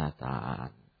kesesatan.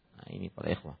 Nah, ini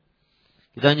para ikhwah.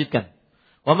 Kita lanjutkan.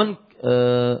 Waman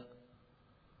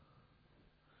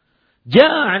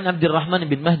Ja'a an Abdurrahman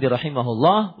bin Mahdi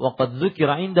rahimahullah wa qad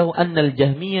dzukira 'indahu anna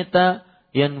al-Jahmiyah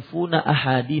yanfuna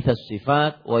ahadits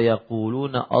as-sifat wa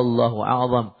yaquluna Allahu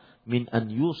a'zam min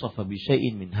an yusafa bi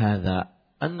syai'in min hadza.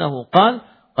 Annahu qala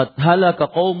qad halaka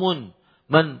qaumun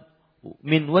man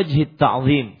min wajhi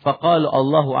at-ta'zim faqala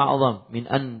Allahu a'zam min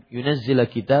an yunazzila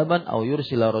kitaban aw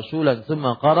yursila rasulan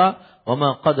thumma qara wa ma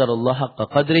qadara Allah haqqa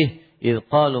qadrihi idh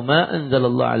qalu ma anzala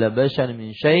Allah 'ala basharin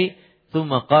min syai'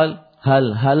 thumma qala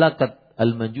hal halakat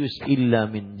al-majus illa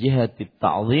min jihati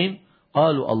at-ta'zim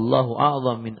qalu Allahu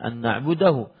a'zam min an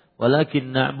na'budahu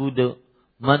walakin na'budu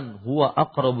man huwa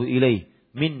aqrabu ilayhi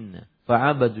minna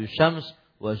fa'abadu syams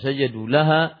wa sajadu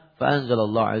laha fa'anzala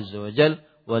Allah 'azza wa jalla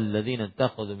walladzina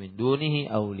ittakhadhu min dunihi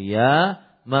awliya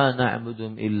ma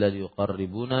na'buduhum illa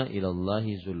liqarribuna ila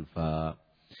Allahi zulfa.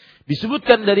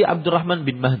 Disebutkan dari Abdurrahman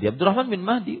bin Mahdi. Abdurrahman bin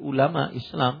Mahdi ulama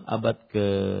Islam abad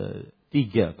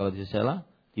ke-3 kalau tidak salah,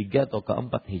 3 atau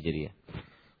ke-4 Hijriah.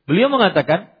 Beliau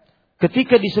mengatakan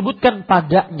ketika disebutkan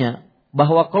padanya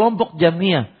bahwa kelompok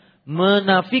Jahmiyah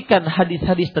menafikan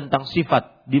hadis-hadis tentang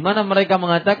sifat, di mana mereka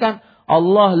mengatakan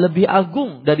Allah lebih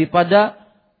agung daripada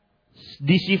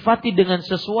disifati dengan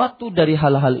sesuatu dari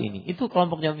hal-hal ini. Itu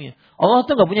kelompok Jahmiyah. Allah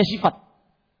itu enggak punya sifat.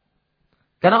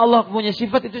 Karena Allah punya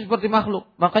sifat itu seperti makhluk.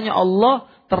 Makanya Allah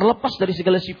terlepas dari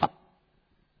segala sifat.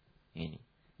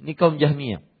 Ini kaum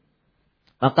Jahmiyah.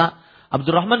 Maka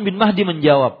Abdurrahman bin Mahdi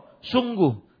menjawab,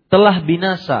 sungguh telah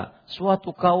binasa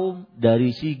suatu kaum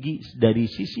dari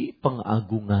sisi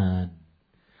pengagungan.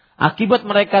 Akibat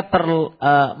mereka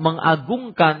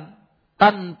mengagungkan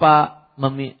tanpa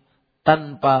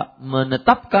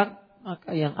menetapkan,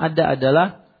 maka yang ada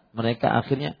adalah mereka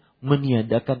akhirnya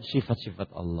meniadakan sifat-sifat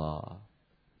Allah.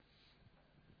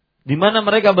 Di mana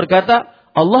mereka berkata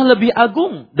Allah lebih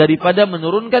agung daripada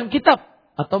menurunkan kitab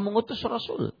atau mengutus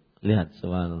rasul. Lihat,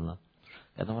 subhanallah.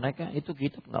 Kata mereka itu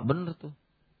kitab enggak benar tuh.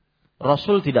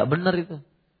 Rasul tidak benar itu.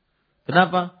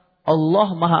 Kenapa? Allah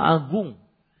Maha Agung,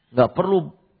 enggak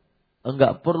perlu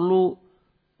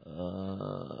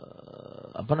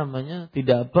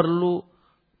tidak perlu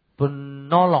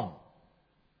penolong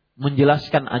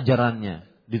menjelaskan ajarannya.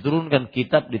 Diturunkan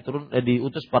kitab,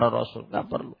 diutus para rasul, enggak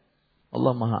perlu.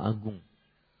 Allah Maha Agung.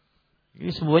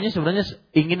 Ini semuanya sebenarnya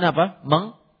ingin apa?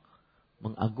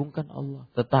 Mengagungkan Allah,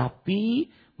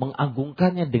 tetapi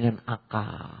mengagungkannya dengan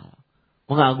akal,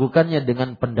 mengagungkannya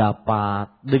dengan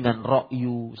pendapat, dengan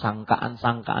ra'yu,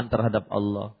 sangkaan-sangkaan terhadap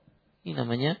Allah. Ini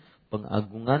namanya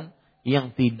pengagungan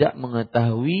yang tidak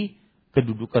mengetahui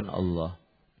kedudukan Allah.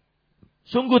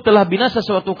 Sungguh telah binasa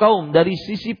suatu kaum dari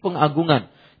sisi pengagungan,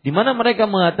 di mana mereka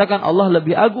mengatakan Allah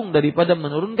lebih agung daripada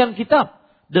menurunkan kitab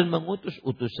dan mengutus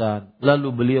utusan. Lalu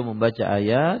beliau membaca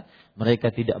ayat, mereka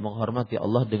tidak menghormati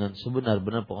Allah dengan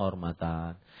sebenar-benar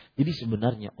penghormatan. Jadi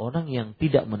sebenarnya orang yang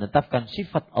tidak menetapkan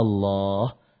sifat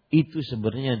Allah, itu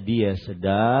sebenarnya dia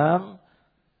sedang,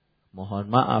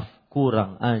 mohon maaf,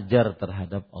 kurang ajar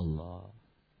terhadap Allah.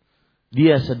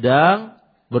 Dia sedang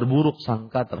berburuk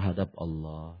sangka terhadap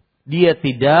Allah. Dia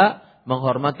tidak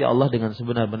menghormati Allah dengan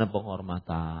sebenar-benar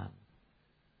penghormatan.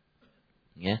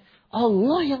 Ya.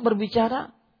 Allah yang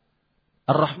berbicara,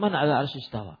 Ar-Rahman 'ala 'arsy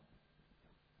istawa.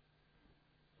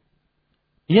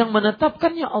 Yang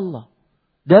menetapkannya Allah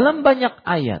dalam banyak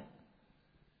ayat,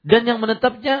 dan yang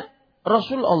menetapnya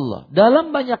Rasul Allah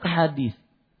dalam banyak hadis.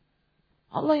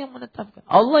 Allah yang menetapkan.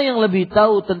 Allah yang lebih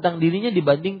tahu tentang dirinya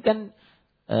dibandingkan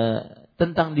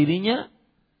tentang dirinya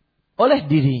oleh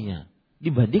dirinya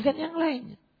dibandingkan yang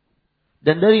lainnya.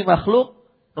 Dan dari makhluk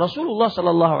Rasulullah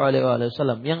sallallahu alaihi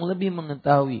wasallam yang lebih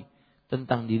mengetahui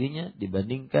tentang dirinya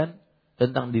dibandingkan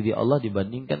tentang diri Allah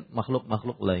dibandingkan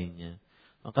makhluk-makhluk lainnya.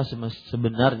 Maka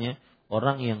sebenarnya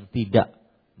orang yang tidak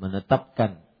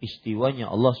menetapkan istiwanya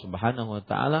Allah Subhanahu wa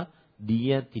taala,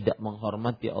 dia tidak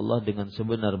menghormati Allah dengan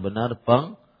sebenar-benar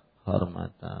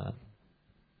penghormatan.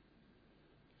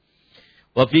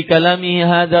 Wa fi kalamihi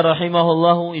hadza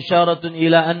rahimahullahu isyaratun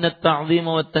ila anna at-ta'zim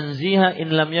wa at-tanziha in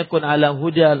lam yakun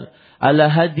ala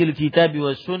hadil kitab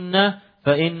wa sunnah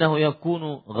fa innahu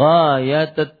yakunu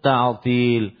ghayat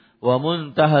at-ta'til wa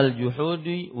muntahal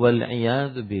juhudi wal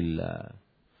iyad billah.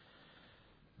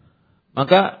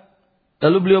 Maka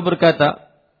lalu beliau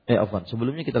berkata,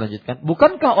 sebelumnya kita lanjutkan.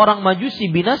 Bukankah orang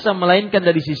Majusi binasa melainkan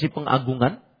dari sisi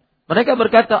pengagungan? Mereka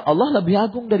berkata, Allah lebih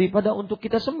agung daripada untuk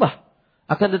kita sembah.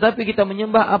 Akan tetapi kita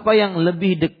menyembah apa yang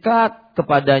lebih dekat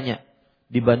kepadanya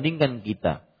dibandingkan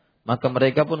kita. maka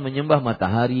mereka pun menyembah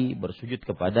matahari, bersujud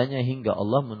kepadanya hingga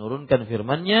Allah menurunkan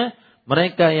firman-Nya,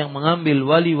 mereka yang mengambil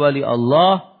wali-wali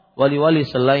Allah, wali-wali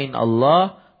selain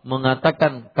Allah,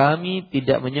 mengatakan kami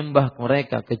tidak menyembah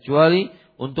mereka kecuali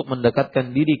untuk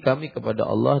mendekatkan diri kami kepada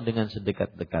Allah dengan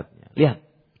sedekat-dekatnya. Lihat,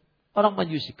 orang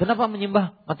Majusi, kenapa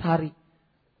menyembah matahari?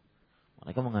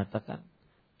 Mereka mengatakan,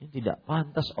 ini tidak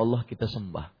pantas Allah kita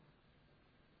sembah.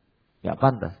 Tidak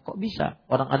pantas. Kok bisa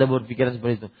orang ada berpikiran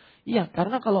seperti itu? Iya,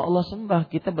 karena kalau Allah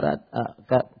sembah kita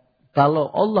kalau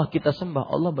Allah kita sembah,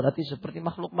 Allah berarti seperti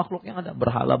makhluk-makhluk yang ada,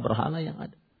 berhala-berhala yang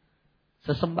ada.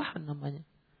 Sesembahan namanya.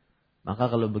 Maka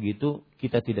kalau begitu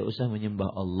kita tidak usah menyembah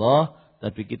Allah,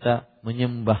 tapi kita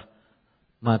menyembah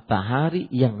matahari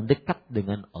yang dekat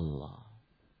dengan Allah.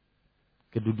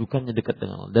 Kedudukannya dekat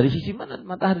dengan Allah. Dari sisi mana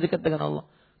matahari dekat dengan Allah?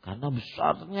 Karena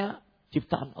besarnya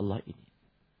ciptaan Allah ini.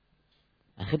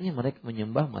 Akhirnya mereka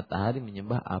menyembah matahari,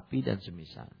 menyembah api dan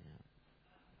semisalnya.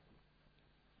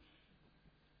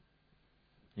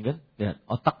 Ini kan? Lihat,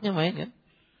 otaknya main kan?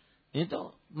 Ini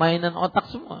tuh mainan otak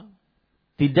semua.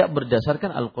 Tidak berdasarkan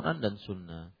Al-Quran dan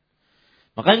Sunnah.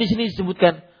 Makanya di sini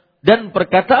disebutkan, dan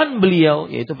perkataan beliau,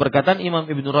 yaitu perkataan Imam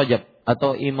Ibn Rajab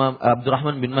atau Imam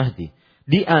Abdurrahman bin Mahdi,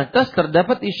 di atas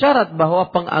terdapat isyarat bahwa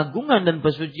pengagungan dan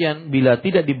pesucian bila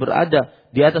tidak berada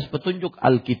di atas petunjuk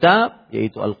Alkitab,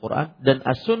 yaitu Al-Quran, dan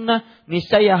As-Sunnah,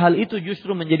 niscaya hal itu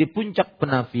justru menjadi puncak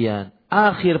penafian,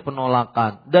 akhir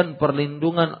penolakan, dan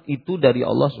perlindungan itu dari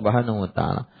Allah Subhanahu wa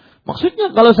Ta'ala.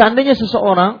 Maksudnya, kalau seandainya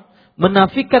seseorang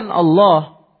menafikan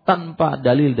Allah tanpa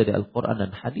dalil dari Al-Quran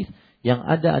dan hadis, yang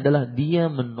ada adalah dia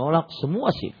menolak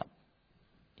semua sifat.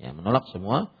 Ya, menolak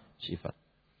semua sifat.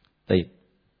 Baik.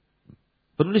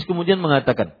 Penulis kemudian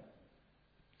mengatakan,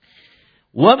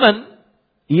 "Waman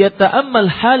yata'ammal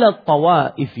halat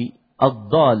tawaifi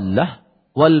ad-dallah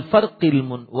wal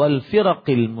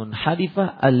firaqil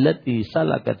munharifah allati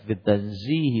salakat fi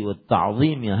tanzih wa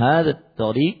ta'zim hadha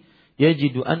at-tariq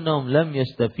yajidu annahum lam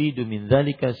yastafidu min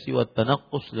dhalika siwa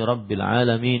at-tanaqqus li rabbil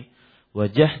alamin wa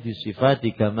jahdi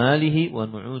sifati kamalihi wa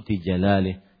nu'uti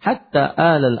jalalih hatta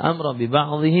ala al-amra bi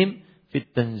ba'dihim fi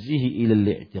at-tanzih ila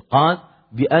al-i'tiqad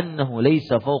بأنه ليس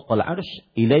فوق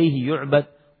العرش إليه يعبد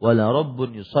ولا رب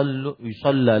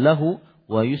يصلى له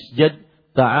ويسجد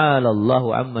تعالى الله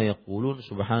عما يقولون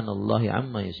سبحان الله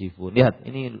عما يصفون. Lihat,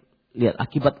 ini lihat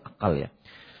akibat akal ya.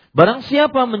 Barang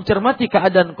siapa mencermati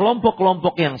keadaan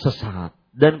kelompok-kelompok yang sesat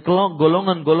dan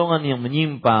golongan-golongan yang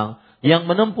menyimpang yang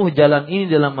menempuh jalan ini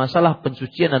dalam masalah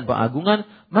pensucian dan pengagungan,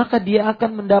 maka dia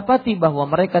akan mendapati bahwa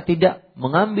mereka tidak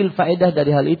mengambil faedah dari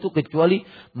hal itu kecuali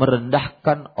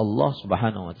merendahkan Allah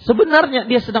Subhanahu wa Ta'ala. Sebenarnya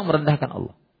dia sedang merendahkan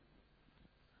Allah.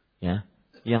 Ya,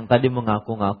 yang tadi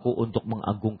mengaku-ngaku untuk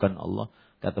mengagungkan Allah,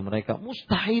 kata mereka,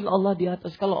 mustahil Allah di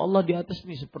atas. Kalau Allah di atas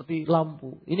ini seperti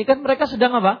lampu. Ini kan mereka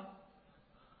sedang apa?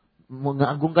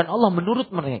 Mengagungkan Allah menurut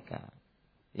mereka.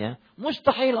 Ya,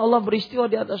 mustahil Allah beristiwa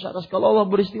di atas aras. Kalau Allah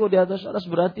beristiwa di atas aras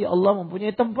berarti Allah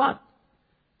mempunyai tempat.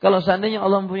 Kalau seandainya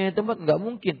Allah mempunyai tempat, enggak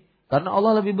mungkin. Karena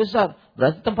Allah lebih besar,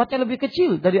 berarti tempatnya lebih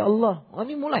kecil dari Allah. Oh,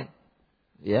 ini mulai,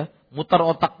 ya, mutar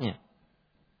otaknya.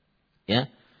 Ya,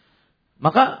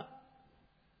 maka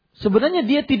sebenarnya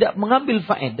dia tidak mengambil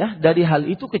faedah dari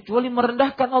hal itu kecuali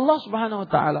merendahkan Allah Subhanahu Wa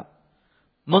Taala,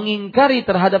 mengingkari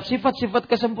terhadap sifat-sifat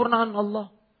kesempurnaan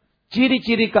Allah.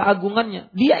 Ciri-ciri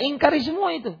keagungannya, dia ingkari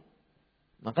semua itu.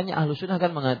 Makanya Ahlus Sunnah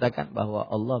kan mengatakan bahwa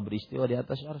Allah beristiwa di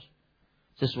atas arsy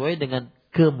sesuai dengan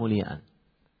kemuliaan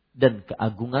dan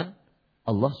keagungan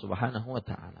Allah Subhanahu wa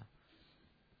Ta'ala.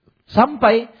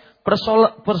 Sampai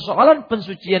persoalan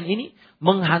pensucian ini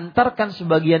menghantarkan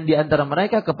sebagian di antara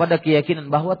mereka kepada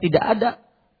keyakinan bahwa tidak ada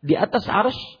di atas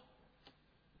arsy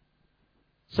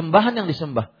sembahan yang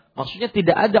disembah. Maksudnya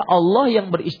tidak ada Allah yang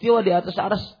beristiwa di atas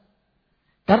arsy.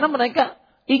 Karena mereka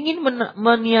ingin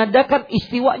meniadakan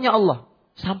istiwanya Allah.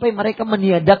 Sampai mereka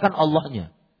meniadakan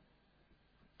Allahnya.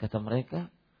 Kata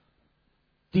mereka,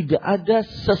 tidak ada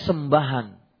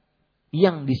sesembahan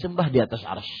yang disembah di atas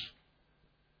arsy.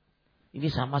 Ini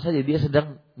sama saja dia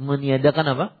sedang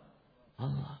meniadakan apa?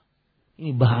 Allah.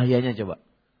 Ini bahayanya coba.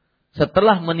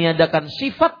 Setelah meniadakan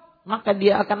sifat, maka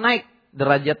dia akan naik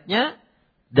derajatnya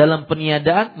dalam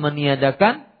peniadaan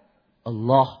meniadakan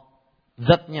Allah.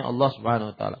 Zatnya Allah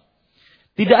Subhanahu Wa Taala.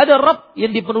 Tidak ada Rabb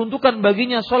yang diperuntukkan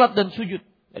baginya salat dan sujud.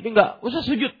 Jadi enggak usah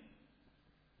sujud,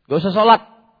 enggak usah salat,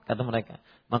 kata mereka.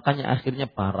 Makanya akhirnya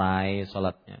parai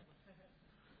salatnya.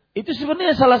 Itu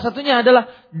sebenarnya salah satunya adalah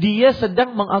dia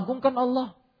sedang mengagungkan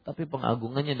Allah, tapi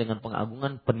pengagungannya dengan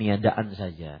pengagungan peniadaan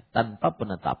saja, tanpa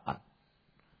penetapan.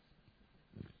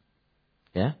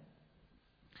 Ya.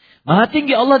 Maha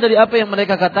tinggi Allah dari apa yang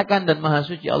mereka katakan dan maha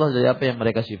suci Allah dari apa yang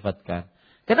mereka sifatkan.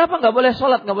 Kenapa nggak boleh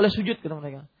sholat, nggak boleh sujud, kata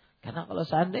mereka? Karena kalau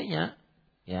seandainya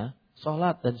ya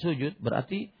sholat dan sujud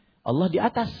berarti Allah di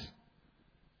atas.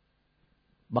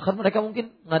 Bahkan mereka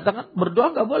mungkin mengatakan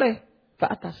berdoa nggak boleh ke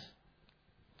atas.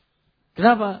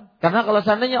 Kenapa? Karena kalau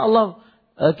seandainya Allah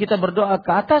kita berdoa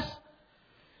ke atas,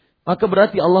 maka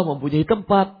berarti Allah mempunyai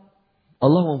tempat,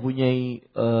 Allah mempunyai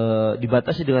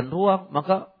dibatasi dengan ruang,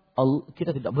 maka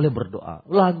kita tidak boleh berdoa.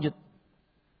 Lanjut.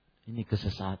 Ini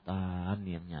kesesatan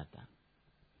yang nyata.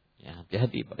 Ya,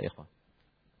 hati-hati para ikhwan.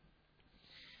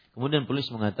 Kemudian penulis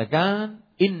mengatakan,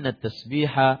 inna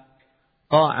tasbiha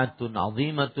ta'atun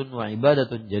 'azimatun wa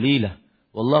ibadatun jalilah.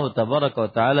 Wallahu tabaraka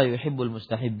wa ta'ala yuhibbul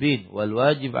mustahibbin wal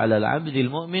wajib 'ala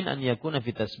al-'abdil mu'min an yakuna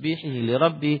fi tasbihihi li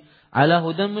rabbih 'ala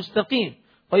hudan mustaqim.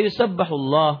 Fa yusabbahu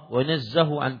Allah wa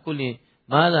yanazzahu 'an kulli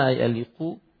ma la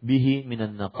yaliqu bihi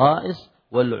minan naqa'is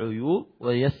wal 'uyub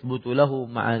wa yathbutu lahu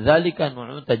ma'a dzalika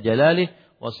nu'uta jalalih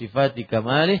wa sifati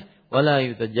kamalih wa la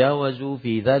yutajawazu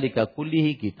fi dzalika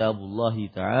kullihi kitabullah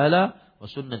ta'ala wa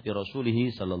sunnati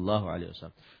rasulih sallallahu alaihi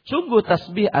wasallam. Sungguh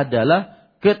tasbih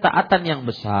adalah ketaatan yang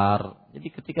besar. Jadi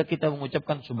ketika kita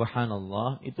mengucapkan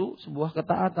subhanallah itu sebuah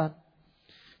ketaatan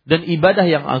dan ibadah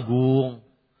yang agung.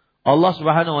 Allah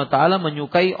Subhanahu wa taala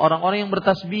menyukai orang-orang yang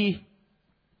bertasbih.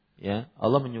 Ya,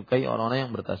 Allah menyukai orang-orang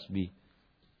yang bertasbih.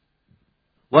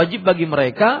 Wajib bagi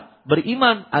mereka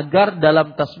beriman agar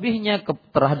dalam tasbihnya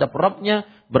terhadap Rabb-nya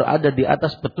berada di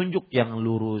atas petunjuk yang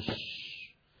lurus.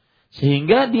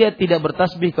 Sehingga dia tidak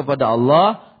bertasbih kepada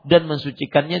Allah dan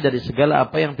mensucikannya dari segala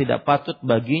apa yang tidak patut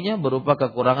baginya berupa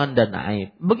kekurangan dan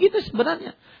aib. Begitu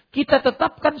sebenarnya. Kita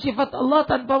tetapkan sifat Allah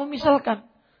tanpa memisalkan.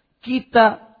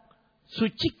 Kita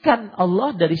sucikan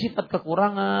Allah dari sifat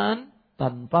kekurangan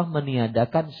tanpa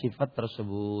meniadakan sifat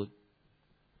tersebut.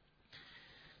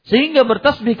 Sehingga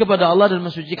bertasbih kepada Allah dan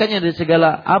mensucikannya dari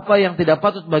segala apa yang tidak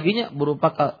patut baginya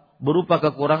berupa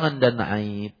kekurangan dan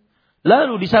aib.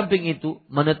 Lalu di samping itu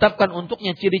menetapkan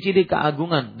untuknya ciri-ciri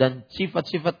keagungan dan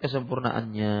sifat-sifat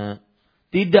kesempurnaannya.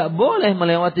 Tidak boleh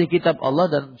melewati kitab Allah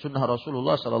dan sunnah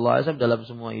Rasulullah SAW dalam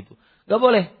semua itu. Gak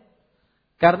boleh.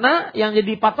 Karena yang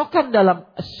jadi patokan dalam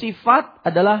sifat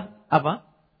adalah apa?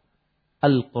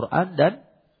 Al-Quran dan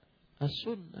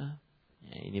As-Sunnah.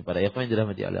 Ya, ini para ikhwan yang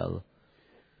dirahmati oleh Allah.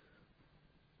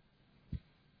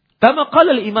 Kama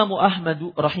qala al-Imam Ahmad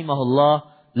rahimahullah,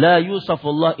 la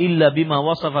yusafullah illa bima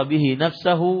wasafa bihi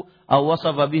nafsuhu aw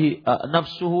wasafa bihi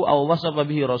nafsuhu aw wasafa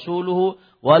bihi rasuluhu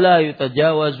wa la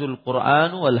yutajawazul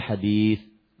Qur'an wal hadis.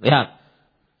 Lihat.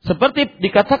 Seperti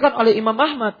dikatakan oleh Imam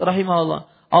Ahmad rahimahullah,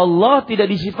 Allah tidak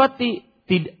disifati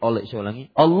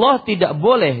Allah tidak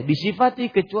boleh disifati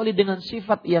kecuali dengan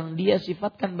sifat yang dia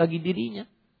sifatkan bagi dirinya.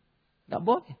 Enggak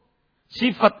boleh.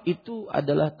 Sifat itu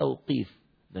adalah tauqif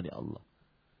dari Allah.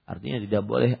 Artinya tidak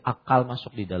boleh akal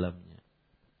masuk di dalamnya.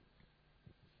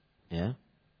 Ya.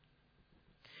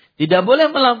 Tidak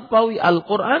boleh melampaui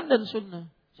Al-Quran dan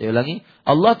Sunnah. Saya ulangi,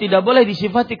 Allah tidak boleh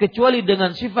disifati kecuali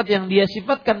dengan sifat yang dia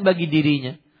sifatkan bagi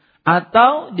dirinya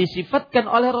atau disifatkan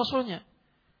oleh Rasulnya.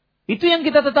 Itu yang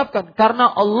kita tetapkan. Karena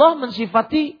Allah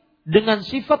mensifati dengan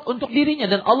sifat untuk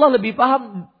dirinya dan Allah lebih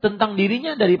paham tentang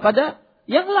dirinya daripada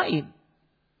yang lain.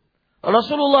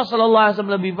 Rasulullah SAW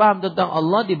lebih paham tentang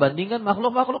Allah dibandingkan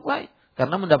makhluk-makhluk lain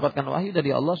karena mendapatkan wahyu dari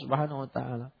Allah Subhanahu wa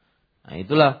taala. Nah,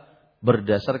 itulah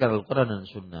berdasarkan Al-Qur'an dan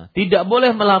Sunnah. Tidak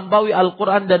boleh melampaui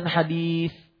Al-Qur'an dan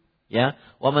hadis, ya.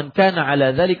 Wa man kana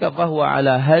 'ala dzalika fa huwa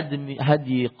 'ala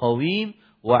hadi qawim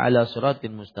wa 'ala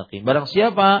siratin mustaqim. Barang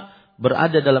siapa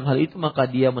berada dalam hal itu maka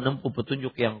dia menempuh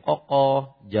petunjuk yang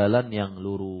kokoh, jalan yang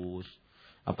lurus.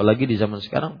 Apalagi di zaman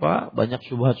sekarang, Pak, banyak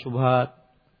syubhat-syubhat.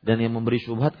 Dan yang memberi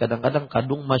syubhat kadang-kadang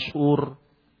kadung masyhur.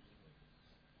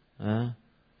 Yang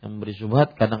memberi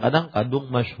syubhat kadang-kadang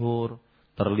kadung masyhur.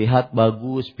 Terlihat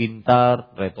bagus, pintar,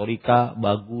 retorika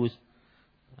bagus.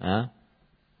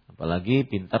 Apalagi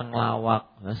pintar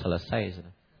ngelawak. Selesai.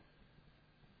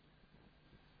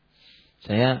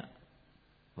 Saya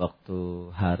waktu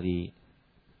hari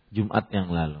Jumat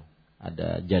yang lalu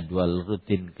ada jadwal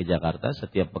rutin ke Jakarta,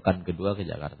 setiap pekan kedua ke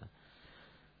Jakarta.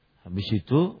 Habis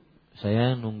itu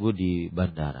saya nunggu di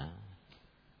bandara,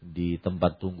 di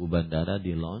tempat tunggu bandara,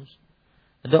 di lounge.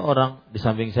 Ada orang di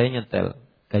samping saya nyetel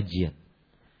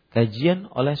kajian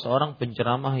oleh seorang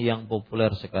penceramah yang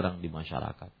populer sekarang di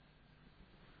masyarakat.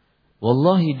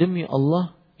 Wallahi demi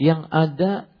Allah, yang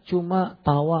ada cuma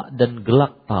tawa dan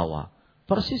gelak tawa,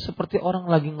 persis seperti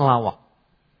orang lagi ngelawak.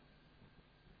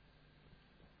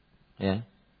 Ya.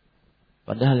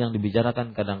 Padahal yang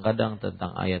dibicarakan kadang-kadang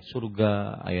tentang ayat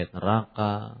surga, ayat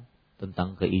neraka,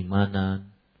 tentang keimanan.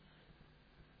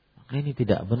 Maka ini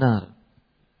tidak benar.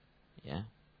 Ya.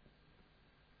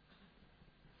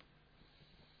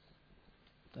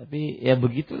 Tapi ya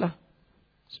begitulah.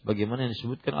 Sebagaimana yang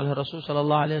disebutkan oleh Rasul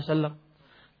sallallahu alaihi wasallam,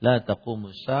 la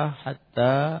taqumu as-saah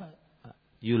hatta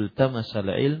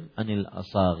yultamasal ilm anil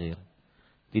asaghir.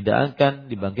 Tidak akan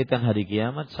dibangkitkan hari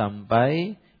kiamat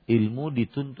sampai ilmu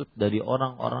dituntut dari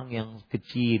orang-orang yang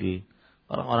kecil.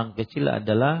 Orang-orang kecil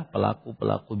adalah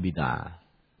pelaku-pelaku bid'ah.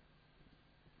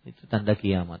 Itu tanda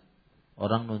kiamat.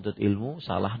 Orang nuntut ilmu,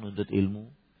 salah nuntut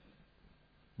ilmu.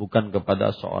 Bukan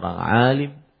kepada seorang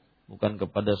alim, bukan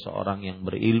kepada seorang yang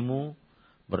berilmu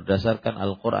berdasarkan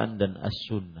Al-Quran dan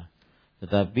As-Sunnah,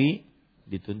 tetapi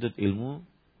dituntut ilmu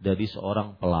dari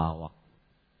seorang pelawak.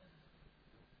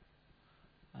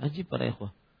 Ajib para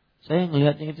ikhwah. Saya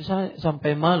ngelihatnya itu saya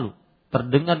sampai malu.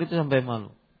 Terdengar itu sampai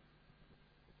malu.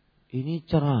 Ini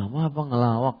ceramah apa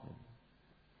ngelawak?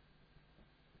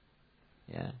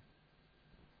 Ya.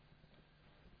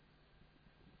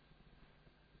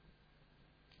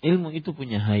 Ilmu itu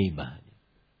punya haibah.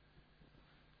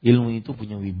 Ilmu itu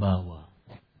punya wibawa.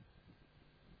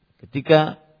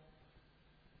 Ketika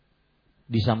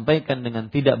disampaikan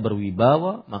dengan tidak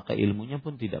berwibawa, maka ilmunya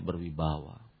pun tidak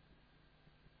berwibawa.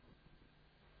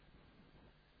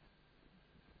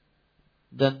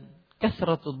 Dan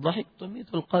kasratul dhahik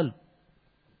tumitul qalb.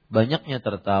 Banyaknya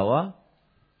tertawa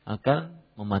akan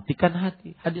mematikan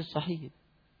hati. Hadis sahih.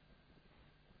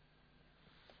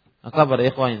 Maka para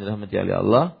ikhwan yang dirahmati oleh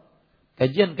Allah,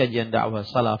 kajian-kajian dakwah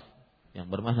salaf yang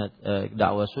bermanhaj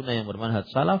dakwah sunnah yang bermanhaj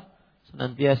salaf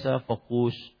senantiasa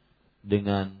fokus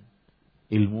dengan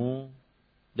ilmu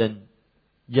dan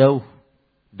jauh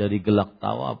dari gelak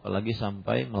tawa, apalagi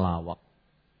sampai melawak.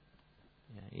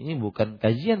 Ya, ini bukan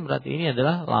kajian, berarti ini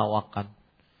adalah lawakan.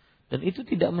 Dan itu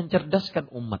tidak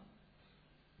mencerdaskan umat.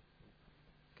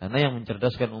 Karena yang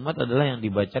mencerdaskan umat adalah yang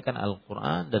dibacakan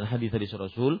Al-Quran dan hadis-hadis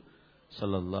Rasul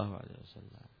Sallallahu Alaihi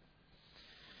Wasallam.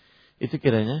 Itu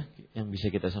kiranya yang bisa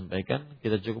kita sampaikan.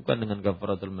 Kita cukupkan dengan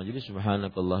kafaratul majlis.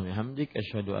 Subhanakallahumma hamdik,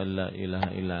 asyhadu an la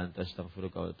ilaha illa anta,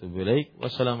 astaghfiruka wa atubu ilaik.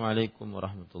 Wassalamualaikum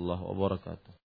warahmatullahi wabarakatuh.